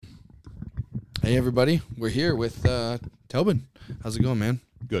Hey, everybody. We're here with Tobin. How's it going, man?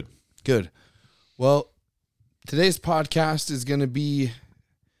 Good. Good. Well, today's podcast is going to be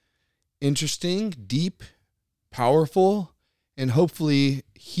interesting, deep, powerful, and hopefully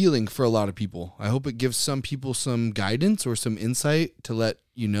healing for a lot of people. I hope it gives some people some guidance or some insight to let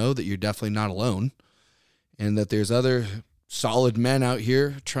you know that you're definitely not alone and that there's other solid men out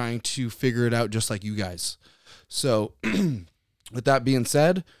here trying to figure it out just like you guys. So with that being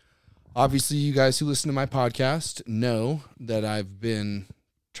said, obviously you guys who listen to my podcast know that I've been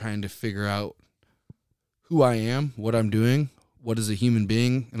trying to figure out who I am, what I'm doing, what is a human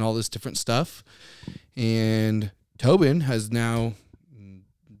being, and all this different stuff. And Tobin has now,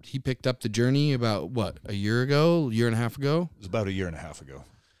 he picked up the journey about, a year and a half ago? It was about a year and a half ago.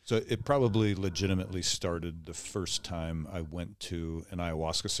 So it probably legitimately started the first time I went to an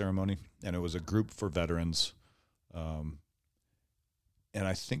ayahuasca ceremony, and it was a group for veterans. And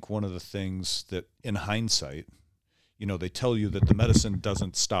I think one of the things that, in hindsight, you know, they tell you that the medicine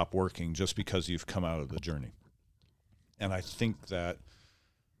doesn't stop working just because you've come out of the journey. And I think that,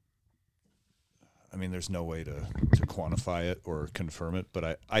 I mean, there's no way to quantify it or confirm it,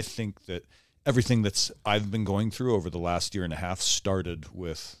 but I think that everything that's I've been going through over the last year and a half started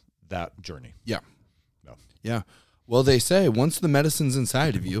with that journey. Yeah. No. Yeah. Well, they say once the medicine's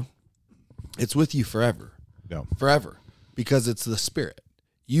inside of you, it's with you forever. Yeah. Forever. Because it's the spirit.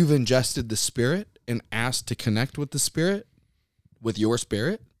 You've ingested the spirit and asked to connect with the spirit, with your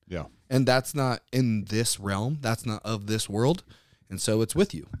spirit. Yeah. And that's not in this realm. That's not of this world. And so it's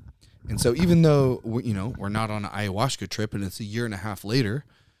with you. And so even though, we're not on an ayahuasca trip and it's a year and a half later,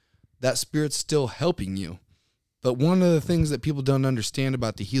 that spirit's still helping you. But one of the things that people don't understand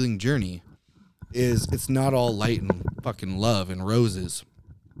about the healing journey is it's not all light and fucking love and roses.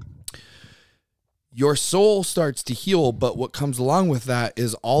 Your soul starts to heal, but what comes along with that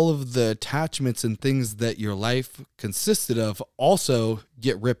is all of the attachments and things that your life consisted of also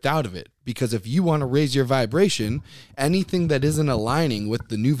get ripped out of it. Because if you want to raise your vibration, anything that isn't aligning with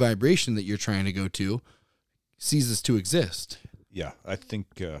the new vibration that you're trying to go to ceases to exist. Yeah, I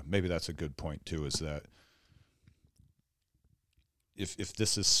think maybe that's a good point too, is that if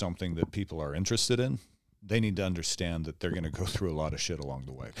this is something that people are interested in, they need to understand that they're going to go through a lot of shit along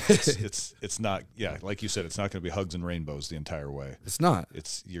the way. It's not, like you said, it's not going to be hugs and rainbows the entire way. It's not.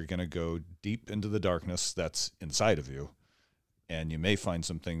 You're going to go deep into the darkness that's inside of you, and you may find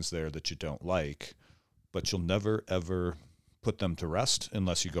some things there that you don't like, but you'll never, ever put them to rest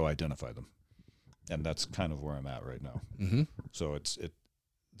unless you go identify them. And that's kind of where I'm at right now. Mm-hmm. So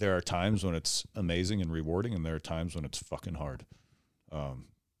there are times when it's amazing and rewarding, and there are times when it's fucking hard.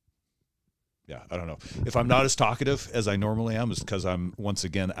 I don't know. If I'm not as talkative as I normally am, it's because I'm, once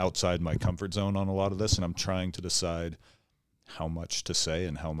again, outside my comfort zone on a lot of this, and I'm trying to decide how much to say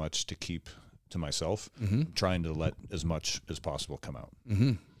and how much to keep to myself. Mm-hmm. I'm trying to let as much as possible come out.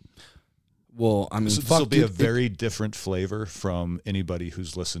 Mm-hmm. Well, I mean, this will be a very different flavor from anybody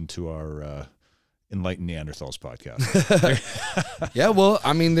who's listened to our Enlightened Neanderthals podcast. Yeah, well,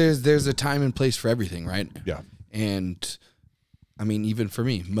 I mean, there's a time and place for everything, right? Yeah. And, I mean, even for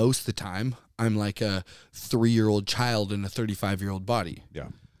me, most of the time, I'm like a 3-year-old child in a 35-year-old body. Yeah.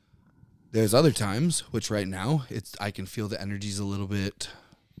 There's other times, which right now, I can feel the energy's a little bit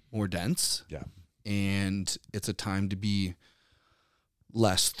more dense. Yeah. And it's a time to be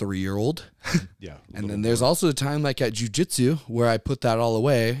less 3-year-old. Yeah. And then there's also a time like at jiu-jitsu where I put that all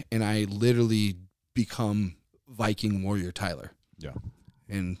away and I literally become Viking warrior Tyler. Yeah.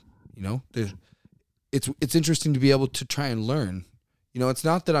 And, it's interesting to be able to try and learn. It's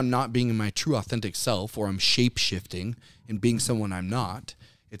not that I'm not being in my true authentic self or I'm shape-shifting and being someone I'm not.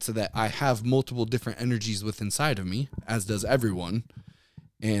 It's so that I have multiple different energies within inside of me, as does everyone.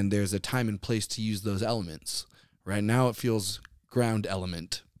 And there's a time and place to use those elements. Right now it feels ground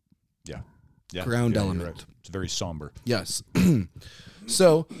element. Yeah. Ground element. Right. It's very somber. Yes.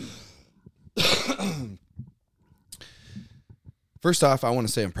 So, first off, I want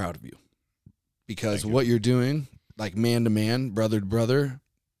to say I'm proud of you. Because what you're doing, like man to man, brother to brother,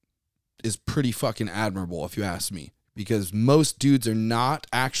 is pretty fucking admirable, if you ask me. Because most dudes are not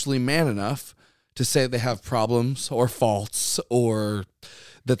actually man enough to say they have problems or faults or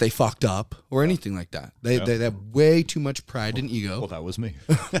that they fucked up or anything like that. They have way too much pride and ego. Well, that was me.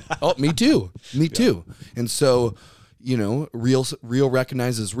 Oh, me too. Me too. And so, real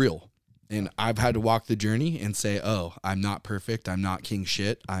recognizes real. And I've had to walk the journey and say, oh, I'm not perfect. I'm not king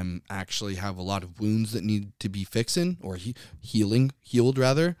shit. I'm actually have a lot of wounds that need to be fixing or healed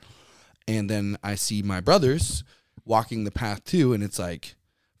rather. And then I see my brothers walking the path too. And it's like,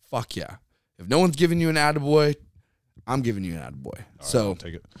 fuck yeah. If no one's giving you an attaboy, I'm giving you an attaboy. So I'll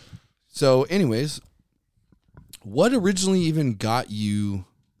take it. So anyways, what originally even got you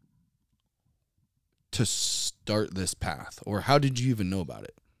to start this path, or how did you even know about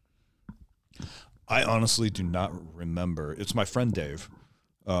it? I honestly do not remember. It's my friend Dave,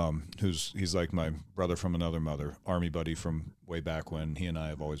 he's like my brother from another mother, Army buddy from way back when. He and I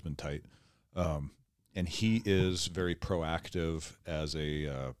have always been tight. And he is very proactive as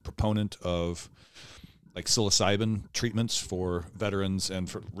a proponent of like psilocybin treatments for veterans and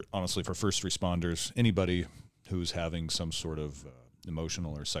for honestly for first responders, anybody who's having some sort of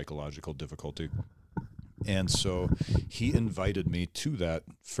emotional or psychological difficulty. And so he invited me to that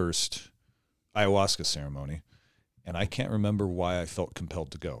first ayahuasca ceremony, and I can't remember why I felt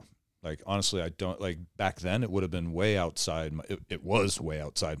compelled to go. Like, honestly, I don't, like, back then it would have been way outside, it was way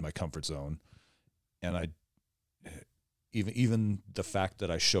outside my comfort zone. And even the fact that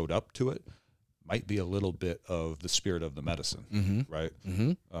I showed up to it might be a little bit of the spirit of the medicine, right?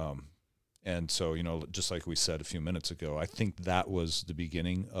 And so, you know, just like we said a few minutes ago, I think that was the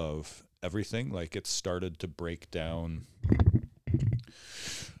beginning of everything. Like, it started to break down.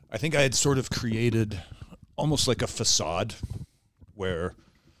 I think I had sort of created almost like a facade where,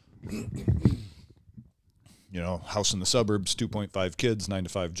 you know, house in the suburbs, 2.5 kids,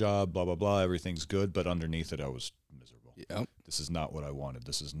 9-to-5 job, blah, blah, blah. Everything's good. But underneath it, I was miserable. Yep. This is not what I wanted.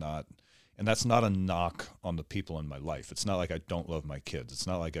 This is not. And that's not a knock on the people in my life. It's not like I don't love my kids. It's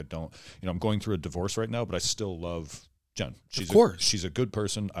not like I don't, you know, I'm going through a divorce right now, but I still love Jen. She's a good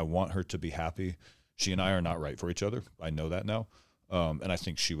person. I want her to be happy. She and I are not right for each other. I know that now. And I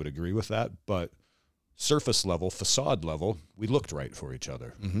think she would agree with that. But surface level, facade level, we looked right for each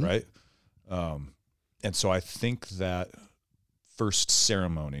other, right? And so I think that first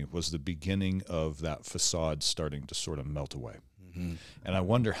ceremony was the beginning of that facade starting to sort of melt away. And I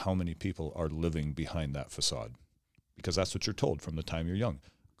wonder how many people are living behind that facade, because that's what you're told from the time you're young.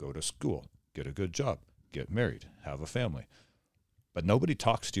 Go to school, get a good job, get married, have a family. But nobody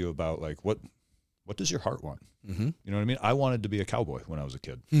talks to you about, like, what does your heart want? You know what I mean? I wanted to be a cowboy when I was a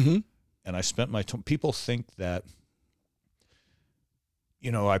kid. And I spent my people think that,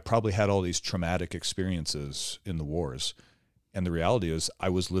 you know, I probably had all these traumatic experiences in the wars. And the reality is I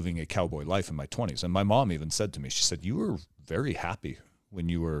was living a cowboy life in my 20s. And my mom even said to me, she said, you were very happy when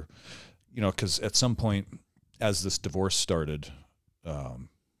you were, you know, because at some point as this divorce started,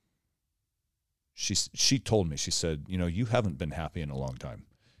 she told me, she said, you know, you haven't been happy in a long time.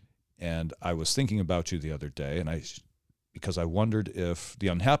 And I was thinking about you the other day, and because I wondered if the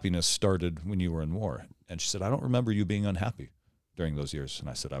unhappiness started when you were in war. And she said, I don't remember you being unhappy during those years. And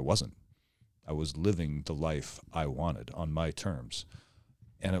I said, I wasn't. I was living the life I wanted on my terms.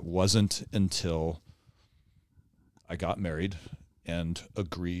 And it wasn't until I got married and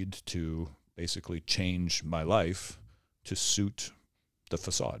agreed to basically change my life to suit the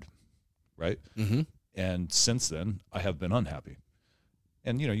facade, right? And since then, I have been unhappy.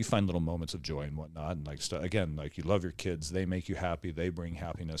 And, you know, you find little moments of joy and whatnot. And, like, again, like, you love your kids. They make you happy. They bring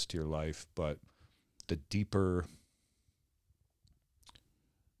happiness to your life. But the deeper...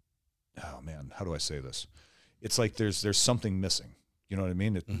 oh man, how do I say this? It's like there's something missing. You know what I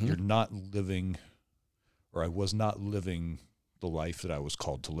mean? You're not living, or I was not living the life that I was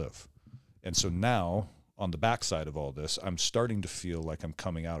called to live. And so now, on the backside of all this, I'm starting to feel like I'm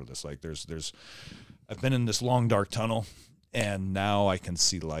coming out of this. Like I've been in this long dark tunnel, and now I can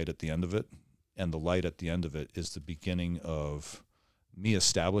see light at the end of it. And the light at the end of it is the beginning of me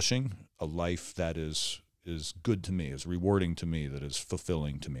establishing a life that is good to me, is rewarding to me, that is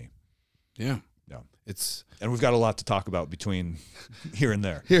fulfilling to me. Yeah. And we've got a lot to talk about between here and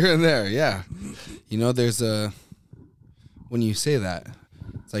there. Yeah. You know, when you say that,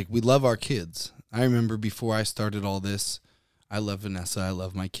 it's like, we love our kids. I remember before I started all this, I love Vanessa, I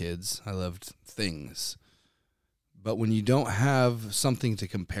love my kids, I loved things. But when you don't have something to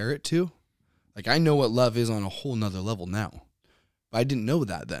compare it to, like, I know what love is on a whole nother level now. But I didn't know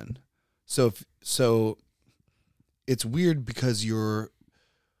that then. So it's weird because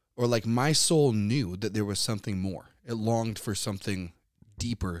my soul knew that there was something more. It longed for something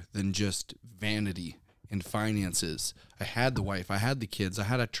deeper than just vanity and finances. I had the wife, I had the kids, I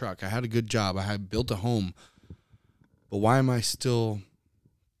had a truck, I had a good job, I had built a home. But why am I still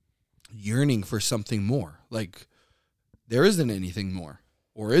yearning for something more? Like, there isn't anything more,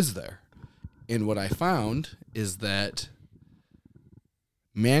 or is there? And what I found is that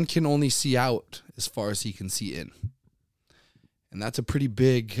man can only see out as far as he can see in. And that's a pretty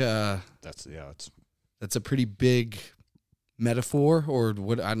big that's a pretty big metaphor, or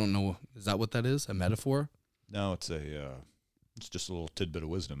what, I don't know, is that what that is? A metaphor? No, it's just a little tidbit of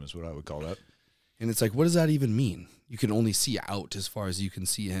wisdom is what I would call that. And it's like, what does that even mean? You can only see out as far as you can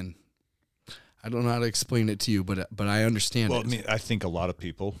see in. I don't know how to explain it to you, but I understand Well, it. I mean, I think a lot of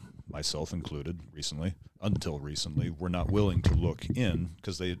people, myself included, until recently, were not willing to look in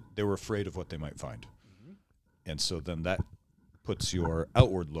because they were afraid of what they might find. Mm-hmm. And so then that puts your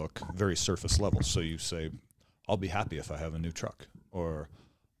outward look very surface level. So you say, I'll be happy if I have a new truck, or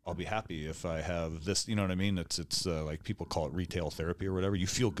I'll be happy if I have this, you know what I mean? It's like people call it retail therapy or whatever. You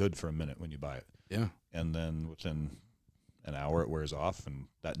feel good for a minute when you buy it. Yeah. And then within an hour it wears off, and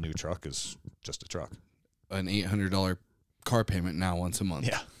that new truck is just a truck. An $800 car payment now once a month.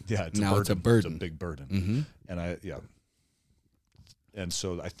 Yeah. It's a burden. It's a big burden. Mm-hmm. And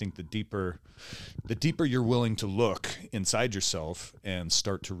so I think the deeper you're willing to look inside yourself and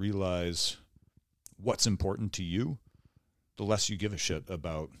start to realize what's important to you, the less you give a shit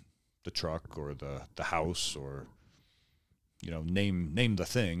about the truck or the house or, name the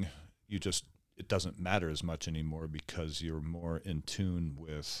thing. It doesn't matter as much anymore because you're more in tune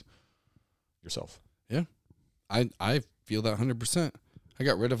with yourself. Yeah. I feel that 100%. I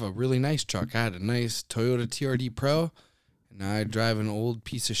got rid of a really nice truck. I had a nice Toyota TRD Pro, and now I drive an old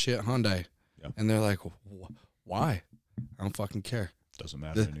piece of shit Hyundai. Yeah. And they're like, why? I don't fucking care. Doesn't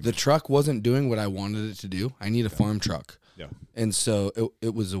matter anymore. The truck wasn't doing what I wanted it to do. I need a farm truck. Yeah. And so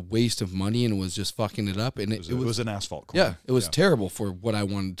it was a waste of money, and it was just fucking it up. And it was an asphalt corner. Yeah, it was terrible for what I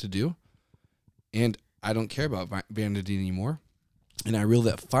wanted to do. And I don't care about vanity anymore. And I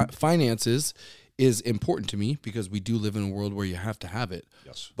realize that finances is important to me because we do live in a world where you have to have it.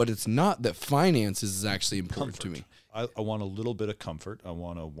 Yes. But it's not that finances is actually important to me. I want a little bit of comfort. I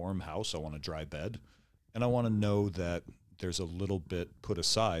want a warm house. I want a dry bed. And I want to know that there's a little bit put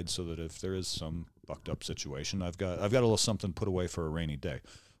aside so that if there is some fucked up situation, I've got a little something put away for a rainy day.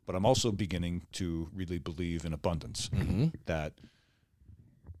 But I'm also beginning to really believe in abundance. Mm-hmm. That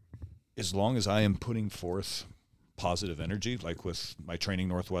as long as I am putting forth positive energy, like with my Training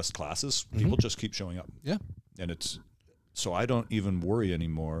Northwest classes, mm-hmm. people just keep showing up. Yeah. And so I don't even worry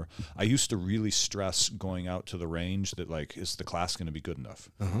anymore. I used to really stress going out to the range that, like, is the class going to be good enough?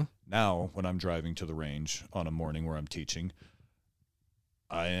 Uh-huh. Now, when I'm driving to the range on a morning where I'm teaching,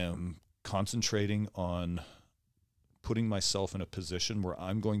 I am concentrating on putting myself in a position where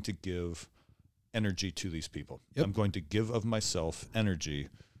I'm going to give energy to these people. Yep. I'm going to give of myself energy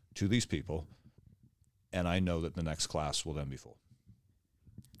to these people, and I know that the next class will then be full.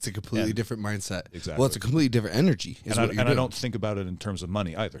 It's a completely different mindset. Exactly. Well, it's a completely different energy. And I don't think about it in terms of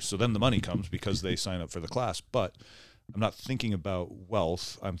money either. So then the money comes because they sign up for the class, but I'm not thinking about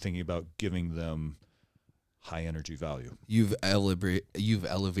wealth. I'm thinking about giving them high energy value. You've elevated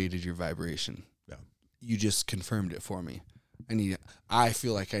your vibration. Yeah. You just confirmed it for me. I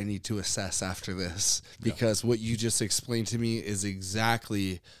feel like I need to assess after this because what you just explained to me is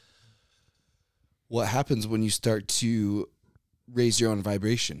exactly what happens when you start to raise your own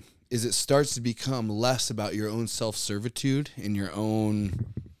vibration. Is it starts to become less about your own self-servitude and your own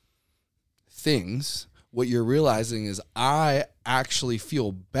things. What you're realizing is I actually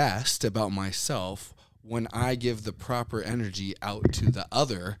feel best about myself when I give the proper energy out to the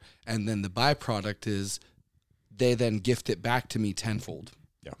other, and then the byproduct is they then gift it back to me tenfold.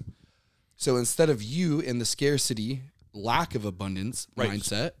 Yeah. So instead of you in the scarcity, lack of abundance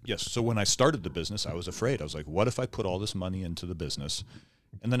mindset. Yes. So when I started the business, I was afraid. I was like, what if I put all this money into the business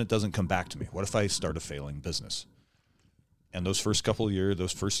and then it doesn't come back to me? What if I start a failing business? And those first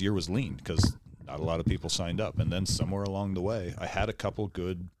year was lean because not a lot of people signed up. And then somewhere along the way, I had a couple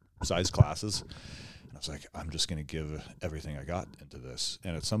good sized classes. And I was like, I'm just going to give everything I got into this.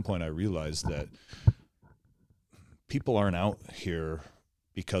 And at some point I realized that people aren't out here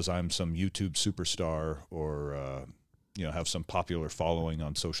because I'm some YouTube superstar or, have some popular following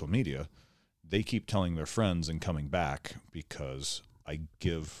on social media. They keep telling their friends and coming back because I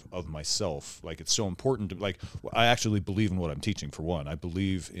give of myself. Like, it's so important to, like, I actually believe in what I'm teaching, for one. I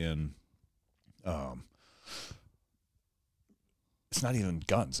believe in, it's not even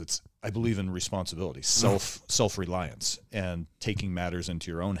guns. I believe in responsibility, self-reliance, and taking matters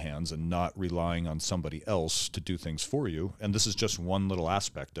into your own hands and not relying on somebody else to do things for you. And this is just one little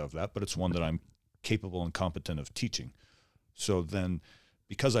aspect of that, but it's one that I'm capable and competent of teaching. So then,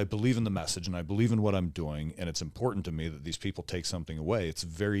 because I believe in the message and I believe in what I'm doing, and it's important to me that these people take something away, it's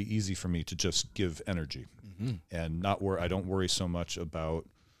very easy for me to just give energy and not I don't worry so much about,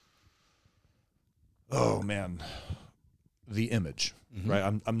 the image,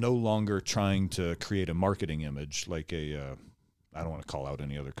 right? I'm no longer trying to create a marketing image like I don't want to call out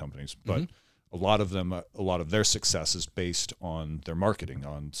any other companies, but a lot of their success is based on their marketing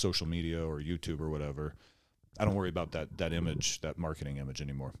on social media or YouTube or whatever. I don't worry about that image, that marketing image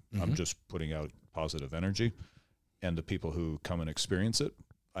anymore. I'm just putting out positive energy, and the people who come and experience it,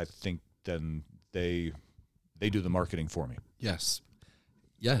 I think then they do the marketing for me. Yes.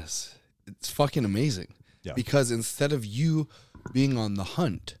 It's fucking amazing. Yeah. Because instead of you being on the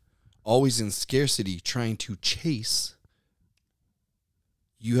hunt, always in scarcity, trying to chase,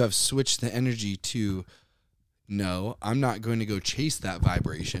 you have switched the energy to, no, I'm not going to go chase that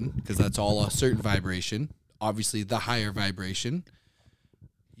vibration, because that's all a certain vibration, obviously the higher vibration.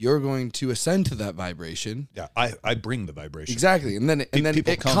 You're going to ascend to that vibration. Yeah, I bring the vibration. Exactly. And then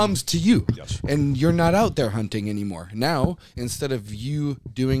it comes to you. Yes. And you're not out there hunting anymore. Now, instead of you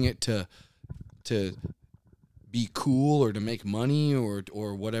doing it to be cool or to make money or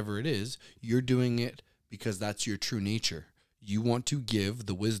whatever it is, you're doing it because that's your true nature. You want to give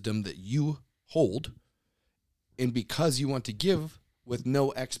the wisdom that you hold, and because you want to give with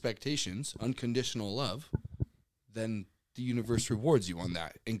no expectations, unconditional love, then the universe rewards you on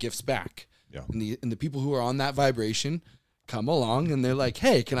that and gifts back. Yeah. And the people who are on that vibration come along and they're like,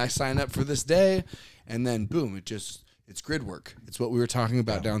 hey, can I sign up for this day? And then boom, it's grid work. It's what we were talking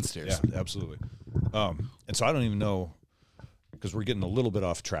about downstairs. Yeah, absolutely. And so I don't even know, because we're getting a little bit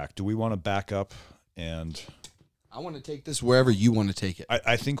off track. Do we want to back up? And I want to take this wherever you want to take it.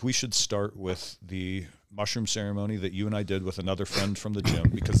 I think we should start with the mushroom ceremony that you and I did with another friend from the gym,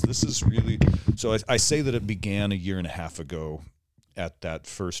 because this is really, so I say that it began 1.5 years ago at that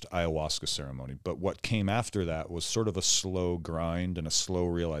first ayahuasca ceremony. But what came after that was sort of a slow grind and a slow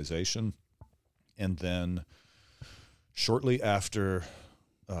realization. And then shortly after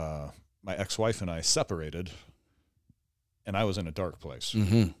my ex-wife and I separated, and I was in a dark place.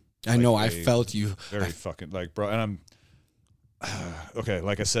 Mm-hmm. I know. I felt you. Very fucking, like, bro, and I'm, okay,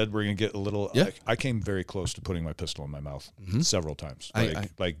 like I said, we're going to get a little, Yeah. I came very close to putting my pistol in my mouth several times,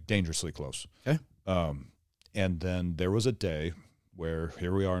 like dangerously close. Okay. And then there was a day where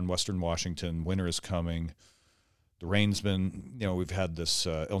here we are in Western Washington, winter is coming. The rain's been, we've had this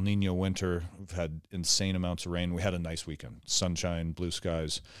El Nino winter. We've had insane amounts of rain. We had a nice weekend, sunshine, blue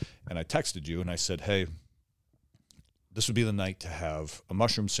skies. And I texted you and I said, hey, this would be the night to have a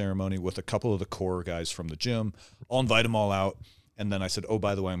mushroom ceremony with a couple of the core guys from the gym. I'll invite them all out. And then I said, oh,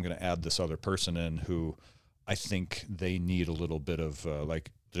 by the way, I'm going to add this other person in who I think they need a little bit of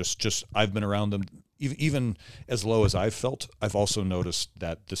just I've been around them. Even as low as I've felt, I've also noticed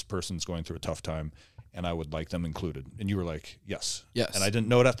that this person's going through a tough time and I would like them included. And you were like, yes. Yes. And I didn't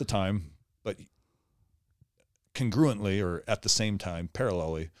know it at the time, but congruently or at the same time,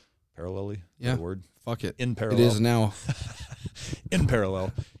 parallelly, yeah. the word? Fuck it. In parallel. It is now. In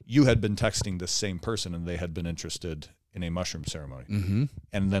parallel, you had been texting this same person and they had been interested in a mushroom ceremony. Mm-hmm.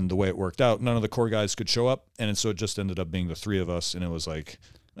 And then the way it worked out, none of the core guys could show up. And so it just ended up being the three of us. And it was like,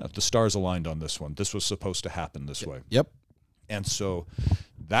 the stars aligned on this one. This was supposed to happen this way. Yep. And so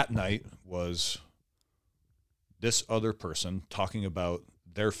that night was this other person talking about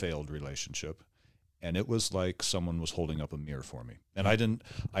their failed relationship. And it was like someone was holding up a mirror for me. And I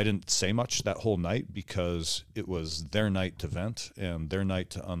didn't say much that whole night because it was their night to vent and their night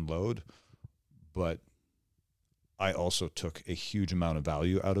to unload. But I also took a huge amount of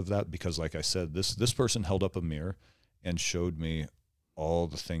value out of that because, like I said, this person held up a mirror and showed me all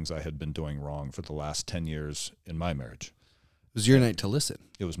the things I had been doing wrong for the last 10 years in my marriage. It was your night to listen.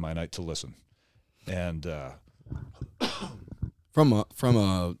 It was my night to listen. And from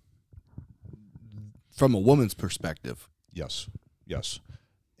a woman's perspective. Yes.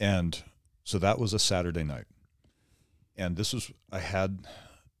 And so that was a Saturday night. And I had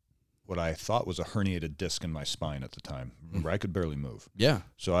what I thought was a herniated disc in my spine at the time. Remember, I could barely move. Yeah.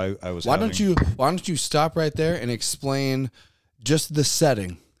 So I was Why don't you stop right there and explain just the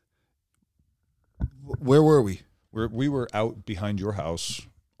setting? Where were we? We were out behind your house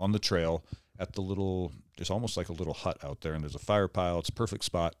on the trail at the little, there's almost like a little hut out there, and there's a fire pile. It's a perfect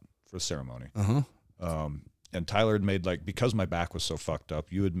spot for the ceremony. Uh-huh. And Tyler had made, like, because my back was so fucked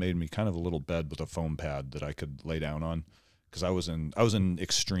up, you had made me kind of a little bed with a foam pad that I could lay down on because I was in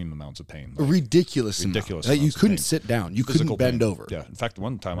extreme amounts of pain. Like, ridiculous amount. You couldn't sit down. You couldn't bend over. Yeah. In fact,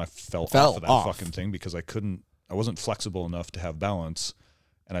 one time I fell off of that fucking thing because I wasn't flexible enough to have balance,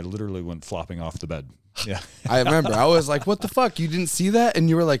 and I literally went flopping off the bed. Yeah. I remember. I was like, what the fuck? You didn't see that? And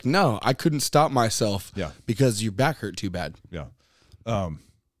you were like, no, I couldn't stop myself because your back hurt too bad. Yeah.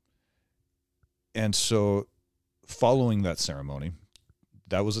 And so following that ceremony,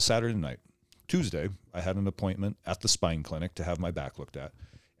 that was a Saturday night. Tuesday, I had an appointment at the spine clinic to have my back looked at.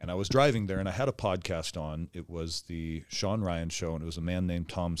 And I was driving there, and I had a podcast on. It was the Sean Ryan Show, and it was a man named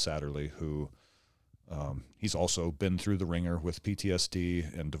Tom Satterley who he's also been through the ringer with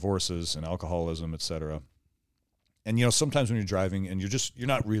PTSD and divorces and alcoholism, etc. And, sometimes when you're driving and you're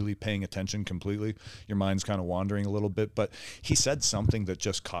not really paying attention completely, your mind's kind of wandering a little bit. But he said something that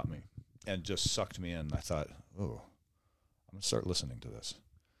just caught me. and just sucked me in. I thought, oh, I'm going to start listening to this.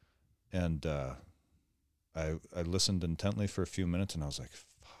 And I listened intently for a few minutes, and I was like,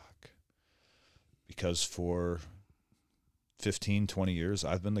 fuck. Because for 15, 20 years,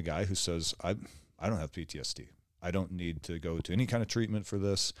 I've been the guy who says, I don't have PTSD. I don't need to go to any kind of treatment for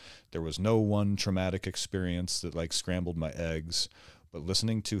this. There was no one traumatic experience that like scrambled my eggs. But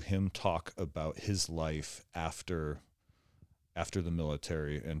listening to him talk about his life after the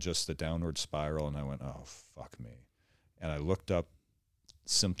military and just the downward spiral, and I went, oh, fuck me. And I looked up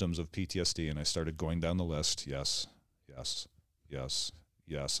symptoms of PTSD, and I started going down the list. Yes, yes, yes,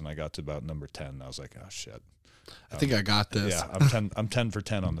 yes. And I got to about number 10. And I was like, oh, shit. I think I got this. Yeah, I'm 10 for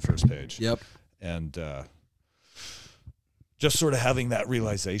 10 on the first page. Yep. And just sort of having that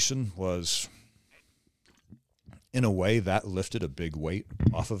realization was, in a way, that lifted a big weight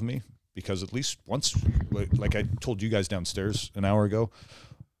off of me, because at least once, like I told you guys downstairs an hour ago,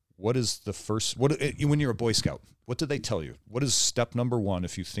 what is the first, when you're a Boy Scout, what did they tell you? What is step number 1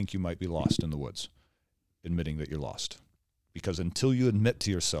 if you think you might be lost in the woods? Admitting that you're lost. Because until you admit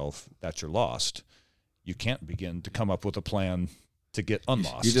to yourself that you're lost, you can't begin to come up with a plan to get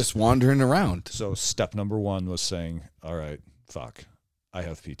unlost. You're just wandering around. So step number 1 was saying, all right, fuck, I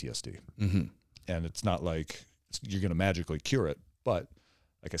have PTSD. Mm-hmm. And it's not like you're going to magically cure it. But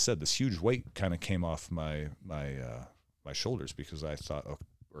like I said, this huge weight kind of came off my shoulders, because I thought,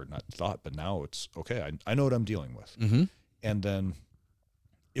 or not thought, but now it's okay. I know what I'm dealing with. Mm-hmm. And then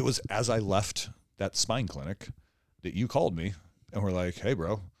it was as I left that spine clinic that you called me and were like, hey,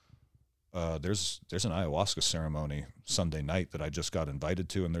 bro, there's an ayahuasca ceremony Sunday night that I just got invited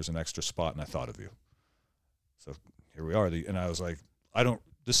to, and there's an extra spot, and I thought of you. So here we are. And I was like,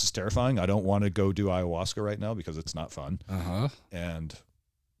 this is terrifying. I don't want to go do ayahuasca right now because it's not fun. Uh-huh.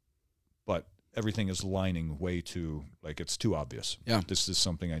 But everything is lining way too, like, it's too obvious. Yeah. This is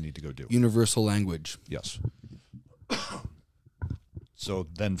something I need to go do. Universal language. Yes. So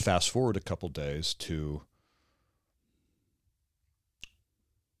then fast forward a couple days to,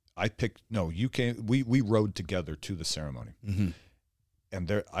 we rode together to the ceremony. Mm-hmm.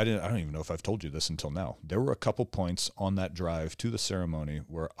 And I don't even know if I've told you this until now. There were a couple points on that drive to the ceremony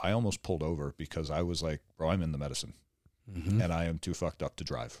where I almost pulled over because I was like, bro, I'm in the medicine. Mm-hmm. And I am too fucked up to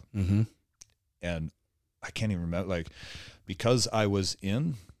drive. Mm-hmm. And I can't even remember, like, because I was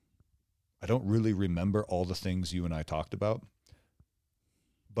I don't really remember all the things you and I talked about,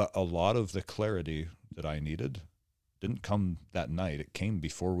 but a lot of the clarity that I needed didn't come that night. It came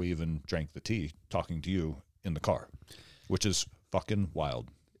before we even drank the tea, talking to you in the car, which is fucking wild.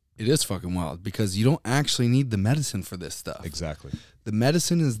 It is fucking wild, because you don't actually need the medicine for this stuff. Exactly. The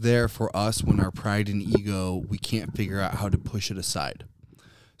medicine is there for us when our pride and ego, we can't figure out how to push it aside.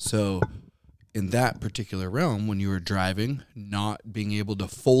 So in that particular realm, when you were driving, not being able to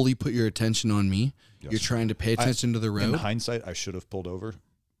fully put your attention on me, yes. You're trying to pay attention to the road. In hindsight, I should have pulled over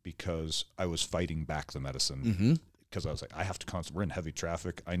because I was fighting back the medicine. Mm-hmm. Because I was like, I have to concentrate. We're in heavy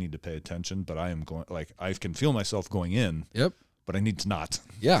traffic. I need to pay attention, but I am going, like, I can feel myself going in. Yep. But I need to not.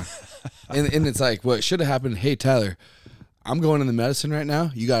 Yeah. and it's like, what should have happened? Hey, Tyler, I'm going in the medicine right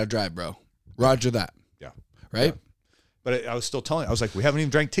now. You got to drive, bro. Roger that. Yeah. Right? Yeah. But I was still telling, I was like, we haven't even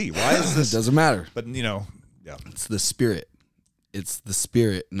drank tea. Why is this? It doesn't matter. But, yeah. It's the spirit. It's the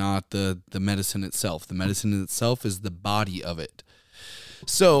spirit, not the medicine itself. The medicine itself is the body of it.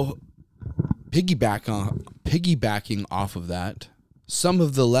 So piggybacking off of that, some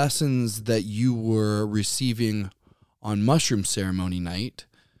of the lessons that you were receiving on mushroom ceremony night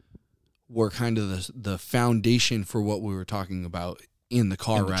were kind of the foundation for what we were talking about in the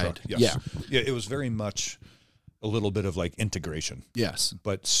car ride. Truck, yes. Yeah, it was very much a little bit of like integration. Yes.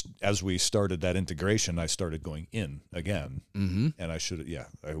 But as we started that integration, I started going in again. Mm-hmm. And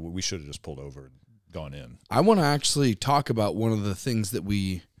we should have just pulled over and gone in. I want to actually talk about one of the things that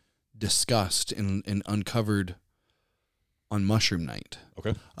we discussed and uncovered on mushroom night.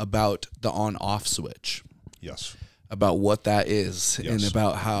 Okay. About the on-off switch. Yes. About what that is, yes. And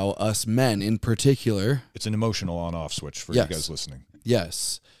about how us men in particular. It's an emotional on-off switch for yes. you guys listening.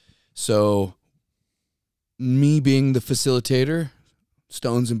 Yes. So me being the facilitator,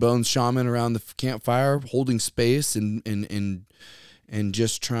 Stones and Bones shaman around the campfire, holding space and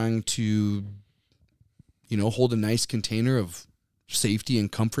just trying to, hold a nice container of safety and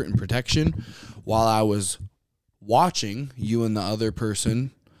comfort and protection while I was watching you and the other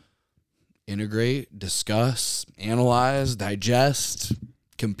person integrate, discuss, analyze, digest,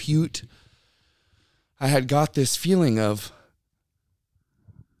 compute. I had got this feeling of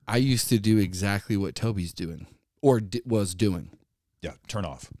I used to do exactly what Toby's doing or was doing. Yeah, turn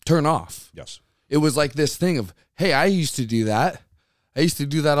off. Turn off. Yes. It was like this thing of, hey, I used to do that. I used to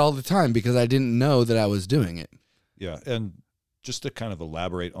do that all the time because I didn't know that I was doing it. Yeah, and just to kind of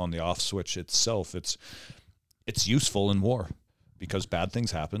elaborate on the off switch itself, it's useful in war because bad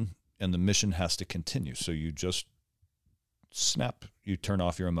things happen and the mission has to continue. So you just snap, you turn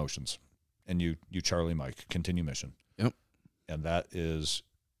off your emotions, and you Charlie Mike, continue mission. Yep. And that is,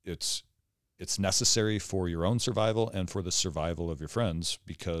 it's necessary for your own survival and for the survival of your friends,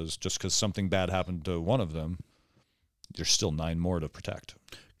 because just because something bad happened to one of them, there's still 9 more to protect.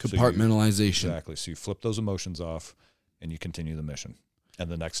 Compartmentalization. Exactly. So you flip those emotions off and you continue the mission. And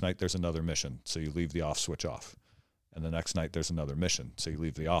the next night there's another mission. So you leave the off switch off. And the next night there's another mission. So you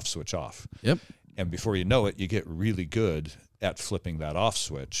leave the off switch off. Yep. And before you know it, you get really good at flipping that off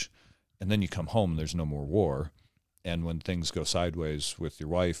switch. And then you come home and there's no more war. And when things go sideways with your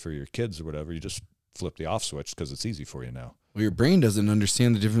wife or your kids or whatever, you just flip the off switch because it's easy for you now. Well, your brain doesn't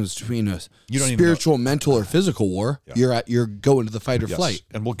understand the difference between a You don't even spiritual, mental, or physical war. Yeah. You're going to the fight or Yes. flight.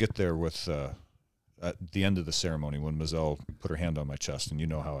 And we'll get there with at the end of the ceremony when Mazel put her hand on my chest, and you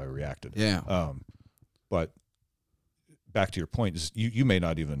know how I reacted. Yeah. But back to your point, is you may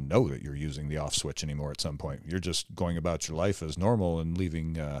not even know that you're using the off switch anymore at some point. You're just going about your life as normal and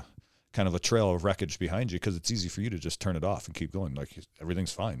leaving kind of a trail of wreckage behind you because it's easy for you to just turn it off and keep going. Like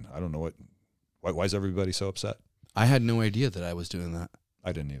everything's fine. I don't know why is everybody so upset? I had no idea that I was doing that.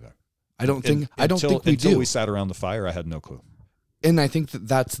 I didn't either. I don't think we do. Until we sat around the fire, I had no clue. And I think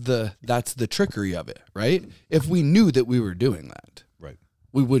that's the trickery of it, right? If we knew that we were doing that, Right.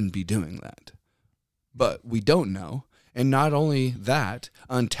 we wouldn't be doing that. But we don't know. And not only that,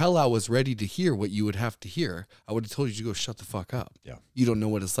 until I was ready to hear what you would have to hear, I would have told you to go shut the fuck up. Yeah. You don't know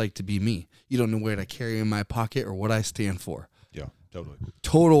what it's like to be me. You don't know what I carry in my pocket or what I stand for. Yeah, totally.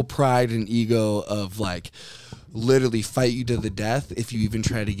 Total pride and ego of like literally fight you to the death if you even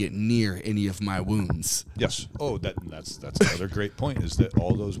try to get near any of my wounds. Yes. Oh, that's another great point, is that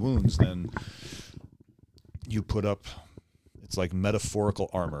all those wounds, then you put up, it's like metaphorical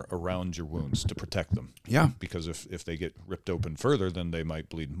armor around your wounds to protect them. Yeah. Because if they get ripped open further, then they might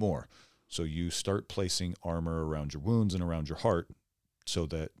bleed more. So you start placing armor around your wounds and around your heart so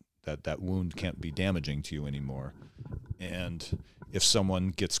that wound can't be damaging to you anymore. And if someone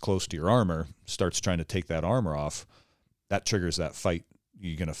gets close to your armor, starts trying to take that armor off, that triggers that fight.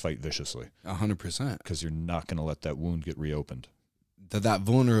 You're going to fight viciously. 100%. Because you're not going to let that wound get reopened. That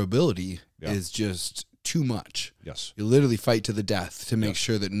vulnerability is just too much. Yes. You literally fight to the death to make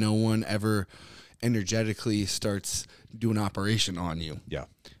sure that no one ever energetically starts doing operation on you. Yeah,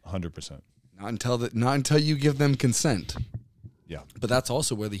 100%. Not until you give them consent. Yeah. But that's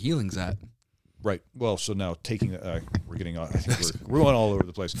also where the healing's at. Right. Well, so now taking, we're getting on. I think we're going all over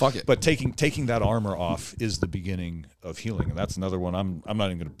the place. Fuck it. But taking that armor off is the beginning of healing, and that's another one. I'm not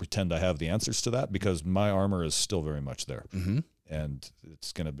even going to pretend I have the answers to that because my armor is still very much there, and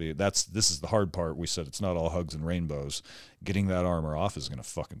it's going to be. This is the hard part. We said it's not all hugs and rainbows. Getting that armor off is going to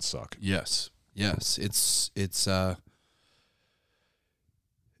fucking suck. Yes. It's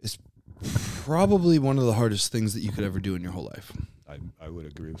probably one of the hardest things that you could ever do in your whole life. I would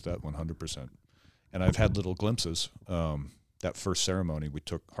agree with that 100%. And I've had little glimpses. That first ceremony, we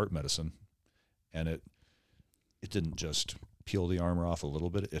took heart medicine, and it didn't just peel the armor off a little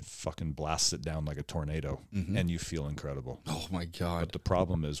bit. It fucking blasts it down like a tornado, and you feel incredible. Oh, my God. But the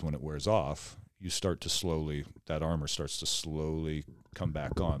problem is when it wears off, that armor starts to slowly come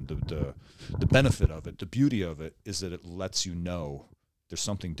back on. The benefit of it, the beauty of it, is that it lets you know there's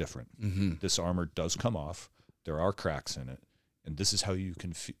something different. This armor does come off. There are cracks in it. And this is how you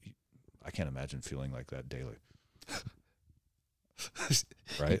can feel. I can't imagine feeling like that daily.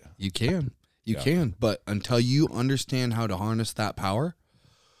 Right? You can. But until you understand how to harness that power,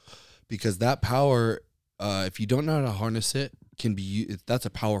 because that power, if you don't know how to harness it, that's a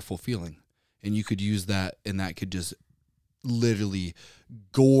powerful feeling. And you could use that, and that could just literally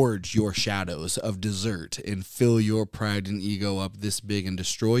gorge your shadows of desert and fill your pride and ego up this big and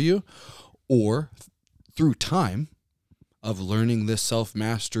destroy you. Or through time of learning this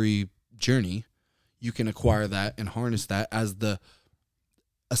self-mastery journey, you can acquire that and harness that as the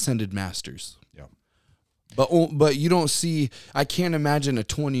ascended masters. Yeah. But you don't see, I can't imagine a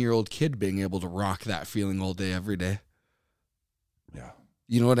 20-year-old kid being able to rock that feeling all day, every day. Yeah.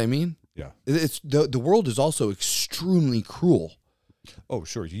 You know what I mean? Yeah. It's the world is also extremely cruel. Oh,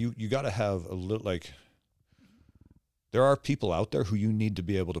 sure. You got to have a little, like, there are people out there who you need to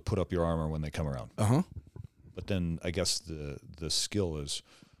be able to put up your armor when they come around. Uh-huh. But then I guess the skill is,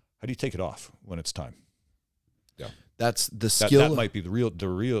 how do you take it off when it's time? Yeah. That's the skill. That might be the real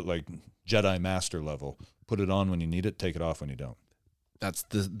like Jedi master level. Put it on when you need it, take it off when you don't. That's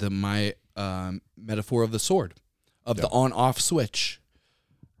my metaphor of the sword, of the on-off switch.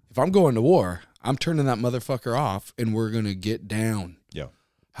 If I'm going to war, I'm turning that motherfucker off and we're going to get down. Yeah.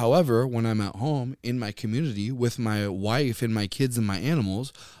 However, when I'm at home in my community with my wife and my kids and my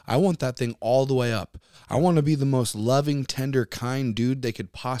animals, I want that thing all the way up. I want to be the most loving, tender, kind dude they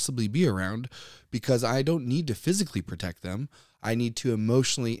could possibly be around because I don't need to physically protect them. I need to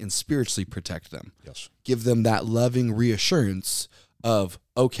emotionally and spiritually protect them. Yes. Give them that loving reassurance of,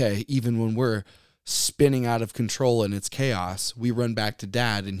 okay, even when we're spinning out of control and it's chaos, we run back to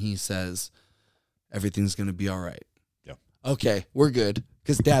dad and he says, everything's going to be all right. Yeah. Okay, we're good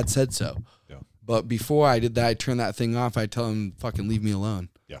because dad said so. Yeah. But before I did that, I turned that thing off. I tell them, fucking leave me alone.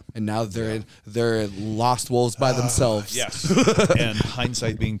 Yeah. And now they're lost wolves by themselves. Yes. And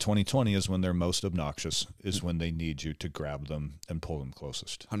hindsight being 2020 is when they're most obnoxious, is when they need you to grab them and pull them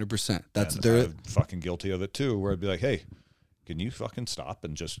closest. 100%. That's and their I'm fucking guilty of it too, where I'd be like, hey, can you fucking stop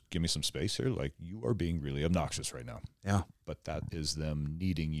and just give me some space here? Like, you are being really obnoxious right now. Yeah. But that is them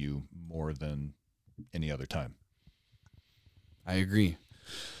needing you more than any other time. I agree.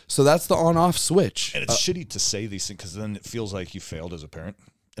 So that's the on-off switch. And it's shitty to say these things because then it feels like you failed as a parent.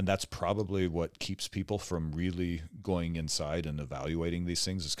 And that's probably what keeps people from really going inside and evaluating these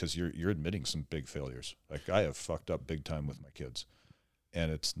things, is because you're admitting some big failures. Like, I have fucked up big time with my kids.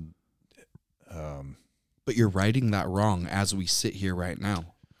 And it's... But you're righting that wrong as we sit here right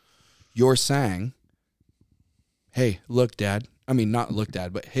now. You're saying, hey, look, Dad. I mean, not look,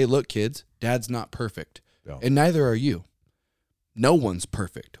 Dad, but hey, look, kids. Dad's not perfect. Yeah. And neither are you. No one's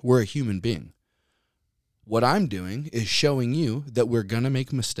perfect. We're a human being. What I'm doing is showing you that we're going to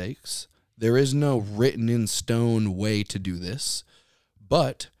make mistakes. There is no written in stone way to do this.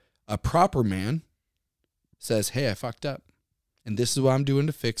 But a proper man says, hey, I fucked up. And this is what I'm doing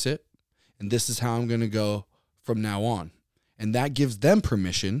to fix it. And this is how I'm going to go from now on. And that gives them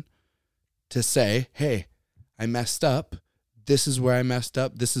permission to say, hey, I messed up. This is where I messed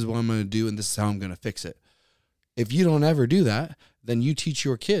up. This is what I'm going to do. And this is how I'm going to fix it. If you don't ever do that, then you teach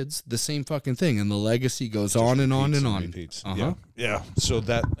your kids the same fucking thing. And the legacy goes on and on and on. Repeats. Uh-huh. Yeah. Yeah. So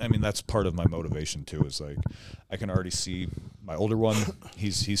that's part of my motivation too, is like, I can already see my older one,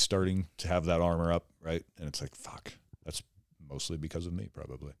 he's starting to have that armor up, right? And it's like, fuck, that's mostly because of me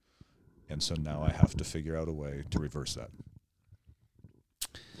probably. And so now I have to figure out a way to reverse that,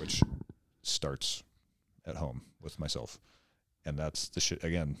 which starts at home with myself. And that's the shit.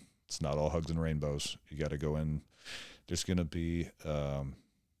 Again, it's not all hugs and rainbows. You got to go in. There's going to be a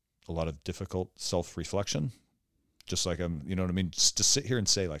lot of difficult self-reflection, just like you know what I mean? Just to sit here and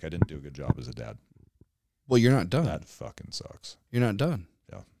say, like, I didn't do a good job as a dad. Well, you're not done. That fucking sucks. You're not done.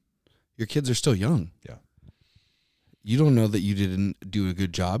 Yeah. Your kids are still young. Yeah. You don't know that you didn't do a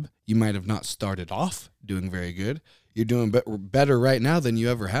good job. You might have not started off doing very good. You're doing better right now than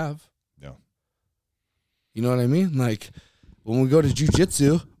you ever have. Yeah. You know what I mean? Like, when we go to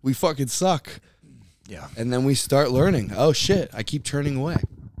jiu-jitsu, we fucking suck. Yeah. And then we start learning. Oh, shit, I keep turning away.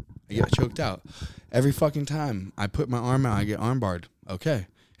 I get choked out. Every fucking time I put my arm out, I get arm barred. Okay.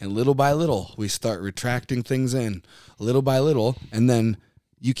 And little by little, we start retracting things in. Little by little. And then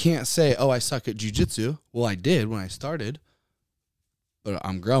you can't say, oh, I suck at jiu-jitsu. Well, I did when I started. But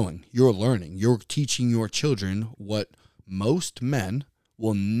I'm growing. You're learning. You're teaching your children what most men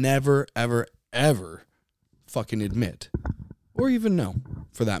will never, ever, ever fucking admit. Or even know,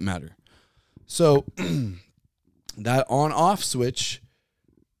 for that matter. So that on-off switch,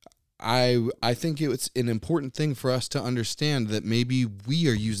 I think it's an important thing for us to understand that maybe we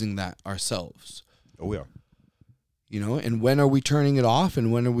are using that ourselves. Oh, we are. You know, and when are we turning it off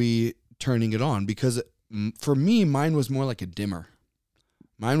and when are we turning it on? Because for me, mine was more like a dimmer.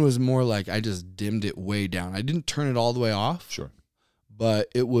 Mine was more like I just dimmed it way down. I didn't turn it all the way off. Sure. But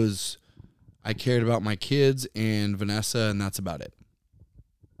it was, I cared about my kids and Vanessa, and that's about it.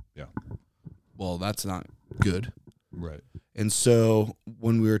 Yeah. Well, that's not good. Right. And so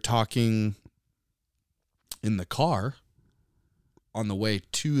when we were talking in the car on the way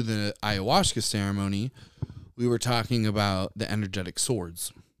to the ayahuasca ceremony, we were talking about the energetic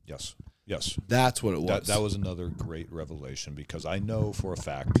swords. Yes. Yes. That's what it was. That was another great revelation, because I know for a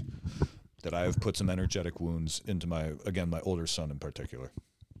fact that I have put some energetic wounds into my older son in particular.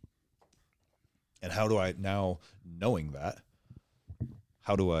 And how do I now, knowing that,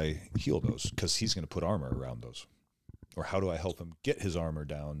 how do I heal those? Because he's going to put armor around those. Or how do I help him get his armor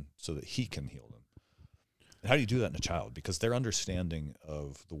down so that he can heal them? And how do you do that in a child? Because their understanding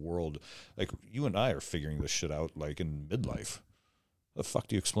of the world, like you and I are figuring this shit out like in midlife. The fuck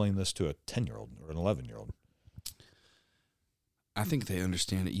do you explain this to a 10-year-old or an 11-year-old? I think they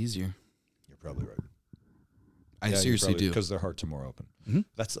understand it easier. You're probably right. I seriously do. Because their hearts are more open. Mm-hmm.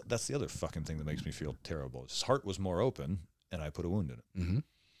 That's the other fucking thing that makes me feel terrible. His heart was more open, and I put a wound in it. Mm-hmm.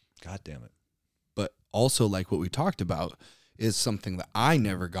 God damn it. But also, like what we talked about, is something that I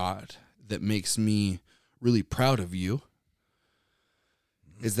never got that makes me really proud of you,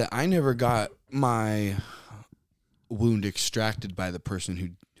 is that I never got my wound extracted by the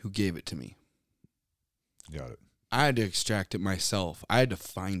person who gave it to me. Got it. I had to extract it myself. I had to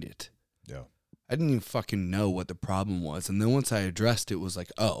find it. Yeah. I didn't even fucking know what the problem was. And then once I addressed it, was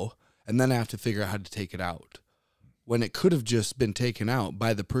like, oh, and then I have to figure out how to take it out. When it could have just been taken out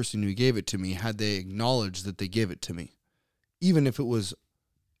by the person who gave it to me had they acknowledged that they gave it to me, even if it was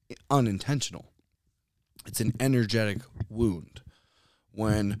unintentional. It's an energetic wound.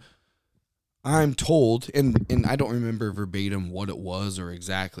 When I'm told, and I don't remember verbatim what it was or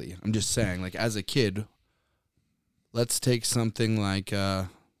exactly. I'm just saying, like, as a kid, let's take something like, what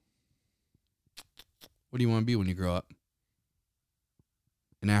do you want to be when you grow up?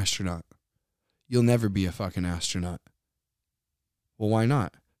 An astronaut. You'll never be a fucking astronaut. Well, why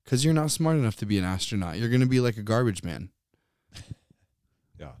not? Because you're not smart enough to be an astronaut. You're going to be like a garbage man.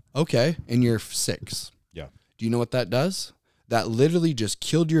 Yeah. Okay, and you're 6. Yeah. Do you know what that does? That literally just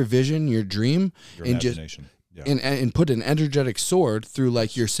killed your vision, your dream, Your and imagination. just and put an energetic sword through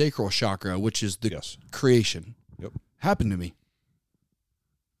like your sacral chakra, which is the creation. Yep. Happened to me.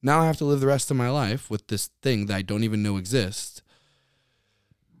 Now I have to live the rest of my life with this thing that I don't even know exists.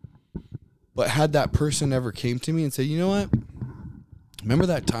 But had that person ever came to me and said, you know what? Remember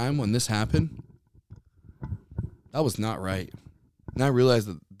that time when this happened? That was not right. And I realized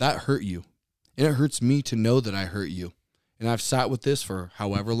that hurt you. And it hurts me to know that I hurt you. And I've sat with this for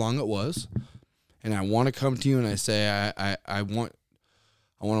however long it was. And I want to come to you and I say, I want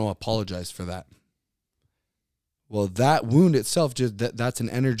to apologize for that. Well, that wound itself, that's an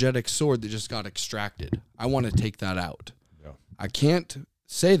energetic sword that just got extracted. I want to take that out. Yeah. I can't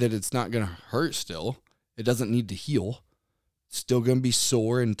say that it's not going to hurt still. It doesn't need to heal. It's still going to be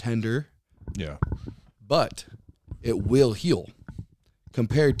sore and tender. Yeah. But it will heal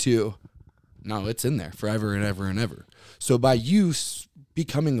compared to, no, it's in there forever and ever and ever. So by you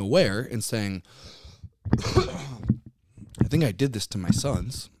becoming aware and saying, I think I did this to my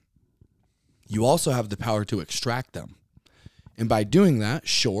sons, you also have the power to extract them. And by doing that,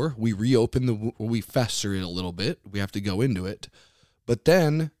 sure, we reopen we fester it a little bit. We have to go into it. But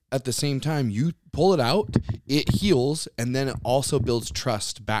then at the same time, you pull it out, it heals, and then it also builds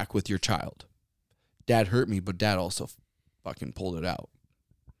trust back with your child. Dad hurt me, but dad also fucking pulled it out.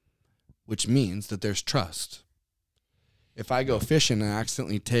 Which means that there's trust. If I go fishing and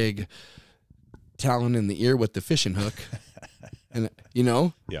accidentally tag Talon in the ear with the fishing hook, and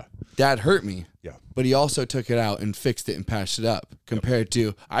Yeah. Dad hurt me. Yeah. But he also took it out and fixed it and patched it up. Compared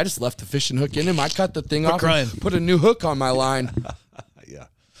to, I just left the fishing hook in him. I cut the thing off and put a new hook on my line. Yeah.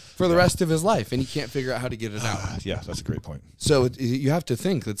 For the rest of his life, and he can't figure out how to get it out. Yeah, that's a great point. So you have to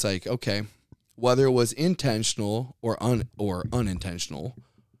think that's like, okay, whether it was intentional or unintentional.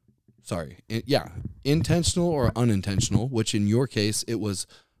 Sorry. Intentional or unintentional, which in your case, it was,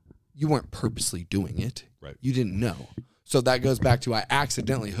 you weren't purposely doing it. Right. You didn't know. So that goes back to I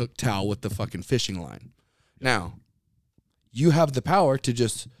accidentally hooked Tal with the fucking fishing line. Now, you have the power to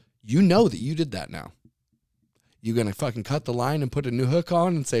just, you know that you did that now. You going to fucking cut the line and put a new hook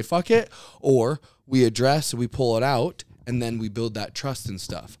on and say, fuck it? Or we address, we pull it out, and then we build that trust and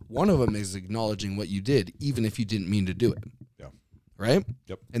stuff. One of them is acknowledging what you did, even if you didn't mean to do it. Yeah. Right?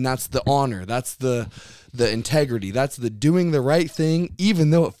 Yep. And that's the honor. That's the integrity. That's the doing the right thing, even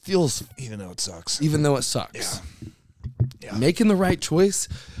though it feels... Even though it sucks. Even though it sucks. Yeah. Making the right choice.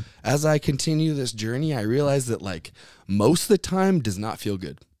 As I continue this journey, I realize that, like, most of the time does not feel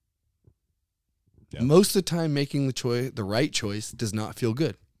good. Yeah. Most of the time, making the right choice does not feel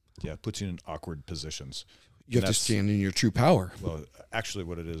good. Yeah, it puts you in awkward positions. You have to stand in your true power. Well, actually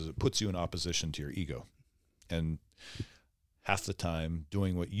what it is, it puts you in opposition to your ego. And half the time,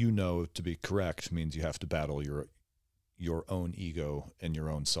 doing what you know to be correct means you have to battle your own ego and your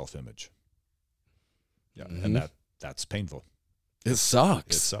own self-image. Yeah, mm-hmm. And that's painful. It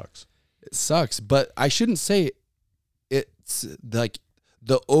sucks. It sucks. But I shouldn't say it's like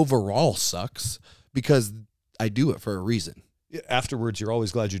the overall sucks, because I do it for a reason. Afterwards, you're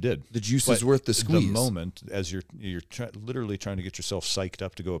always glad you did. The juice is worth the squeeze. The moment, as you're literally trying to get yourself psyched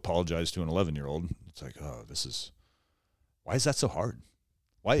up to go apologize to an 11-year-old, it's like, oh, why is that so hard?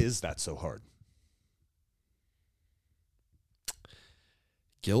 Why is that so hard?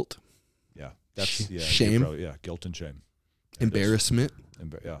 Guilt. Yeah. That's shame. Guilt and shame. Embarrassment.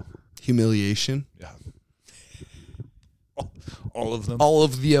 Yeah. Humiliation. Yeah. All of them. All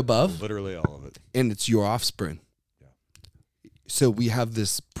of the above. Literally all of it. And it's your offspring. Yeah. So we have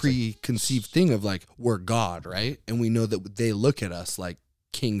this preconceived thing of like, we're God, right? And we know that they look at us like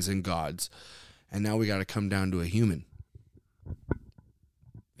kings and gods. And now we got to come down to a human.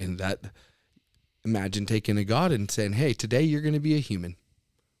 And that, imagine taking a god and saying, hey, today you're going to be a human.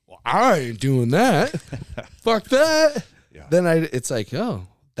 Well, I ain't doing that. Fuck that. Yeah. Then it's like, oh,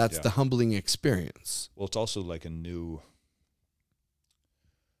 that's the humbling experience. Well, it's also like a new,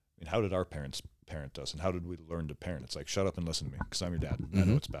 I mean, how did our parents parent us, and how did we learn to parent? It's like, shut up and listen to me, because I'm your dad. I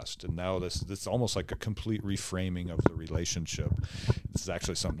know what's best. And now this is almost like a complete reframing of the relationship. This is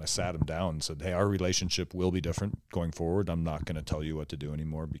actually something I sat him down and said, hey, our relationship will be different going forward. I'm not going to tell you what to do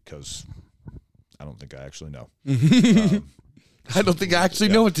anymore, because I don't think I actually know. I don't think I actually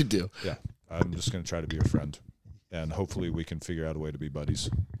know what to do. Yeah. I'm just going to try to be your friend, and hopefully we can figure out a way to be buddies.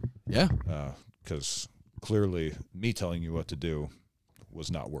 Yeah. Because clearly me telling you what to do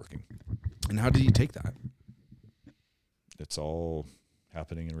was not working. And how did you take that? It's all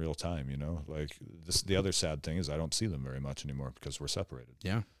happening in real time, you know? Like, this, the other sad thing is I don't see them very much anymore because we're separated.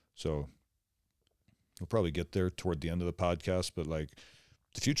 Yeah. So we'll probably get there toward the end of the podcast, but like,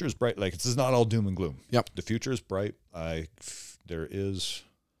 the future is bright. Like, this is not all doom and gloom. Yep. The future is bright. There is,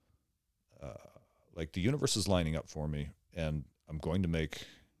 like, the universe is lining up for me, and I'm going to make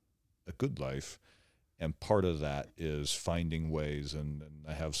a good life. And part of that is finding ways, and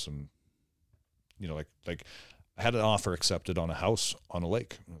I have some, you know, like I had an offer accepted on a house on a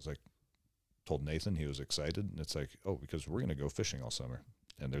lake. I was like, told Nathan, he was excited, and it's like, oh, because we're going to go fishing all summer,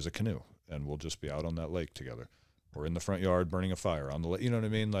 and there's a canoe, and we'll just be out on that lake together, or in the front yard burning a fire on the lake. You know what I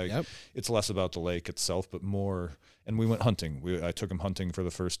mean? Like, It's less about the lake itself, but more. And we went hunting. I took him hunting for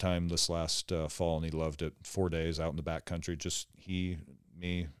the first time this last fall, and he loved it. 4 days out in the backcountry, just he,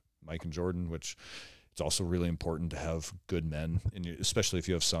 me, Mike, and Jordan, which it's also really important to have good men, and especially if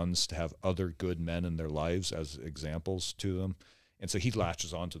you have sons, to have other good men in their lives as examples to them. And so he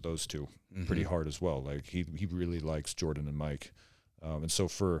latches onto those two pretty hard as well. Like, he really likes Jordan and Mike. And so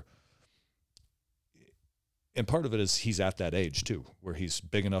and part of it is he's at that age too, where he's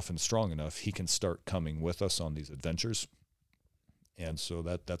big enough and strong enough, he can start coming with us on these adventures. And so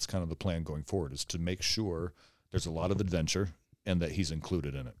that's kind of the plan going forward, is to make sure there's a lot of adventure and that he's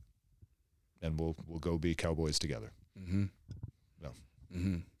included in it. And we'll go be cowboys together. Mm-hmm. Yeah.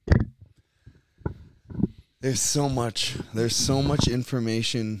 Mm-hmm. There's so much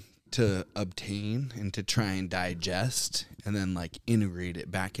information to obtain and to try and digest, and then like integrate it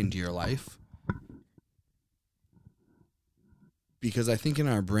back into your life. Because I think in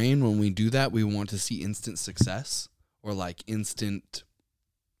our brain, when we do that, we want to see instant success or like instant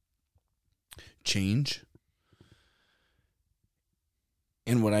change.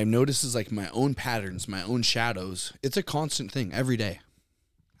 And what I've noticed is like my own patterns, my own shadows. It's a constant thing every day.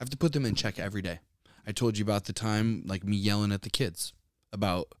 I have to put them in check every day. I told you about the time, like me yelling at the kids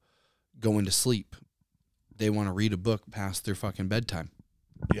about going to sleep. They want to read a book past their fucking bedtime.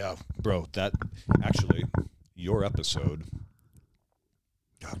 Yeah, bro, that actually, your episode,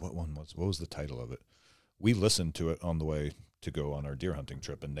 God, what was the title of it? We listened to it on the way to go on our deer hunting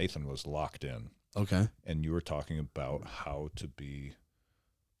trip, and Nathan was locked in. Okay. And you were talking about how to be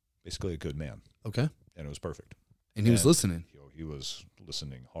basically a good man. Okay. And it was perfect. And he was listening. He was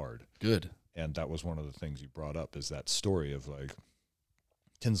listening hard. Good. And that was one of the things you brought up, is that story of like,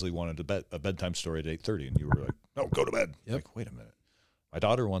 Tinsley wanted a bedtime story at 8:30, and you were like, no, go to bed. Yep. Like, wait a minute. My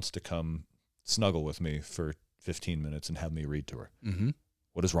daughter wants to come snuggle with me for 15 minutes and have me read to her. Mm-hmm.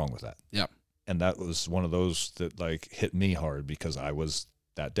 What is wrong with that? Yeah. And that was one of those that like hit me hard, because I was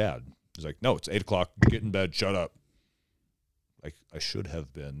that dad. He's like, no, it's 8 o'clock. Get in bed. Shut up. Like, I should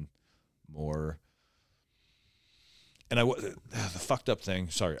have been more. And the fucked up thing,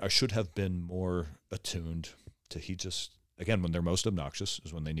 sorry, I should have been more attuned to again, when they're most obnoxious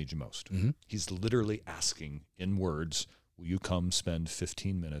is when they need you most. Mm-hmm. He's literally asking in words, will you come spend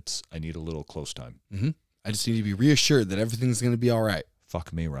 15 minutes? I need a little close time. Mm-hmm. I just need to be reassured that everything's going to be all right.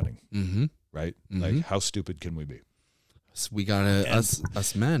 Fuck me running. Mm-hmm. Right? Mm-hmm. Like, how stupid can we be? So we got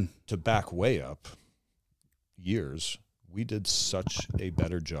us men. To back way up years, we did such a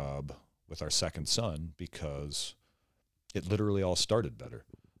better job with our second son, because it literally all started better.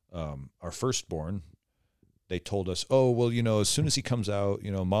 Our firstborn, they told us, oh, well, you know, as soon as he comes out,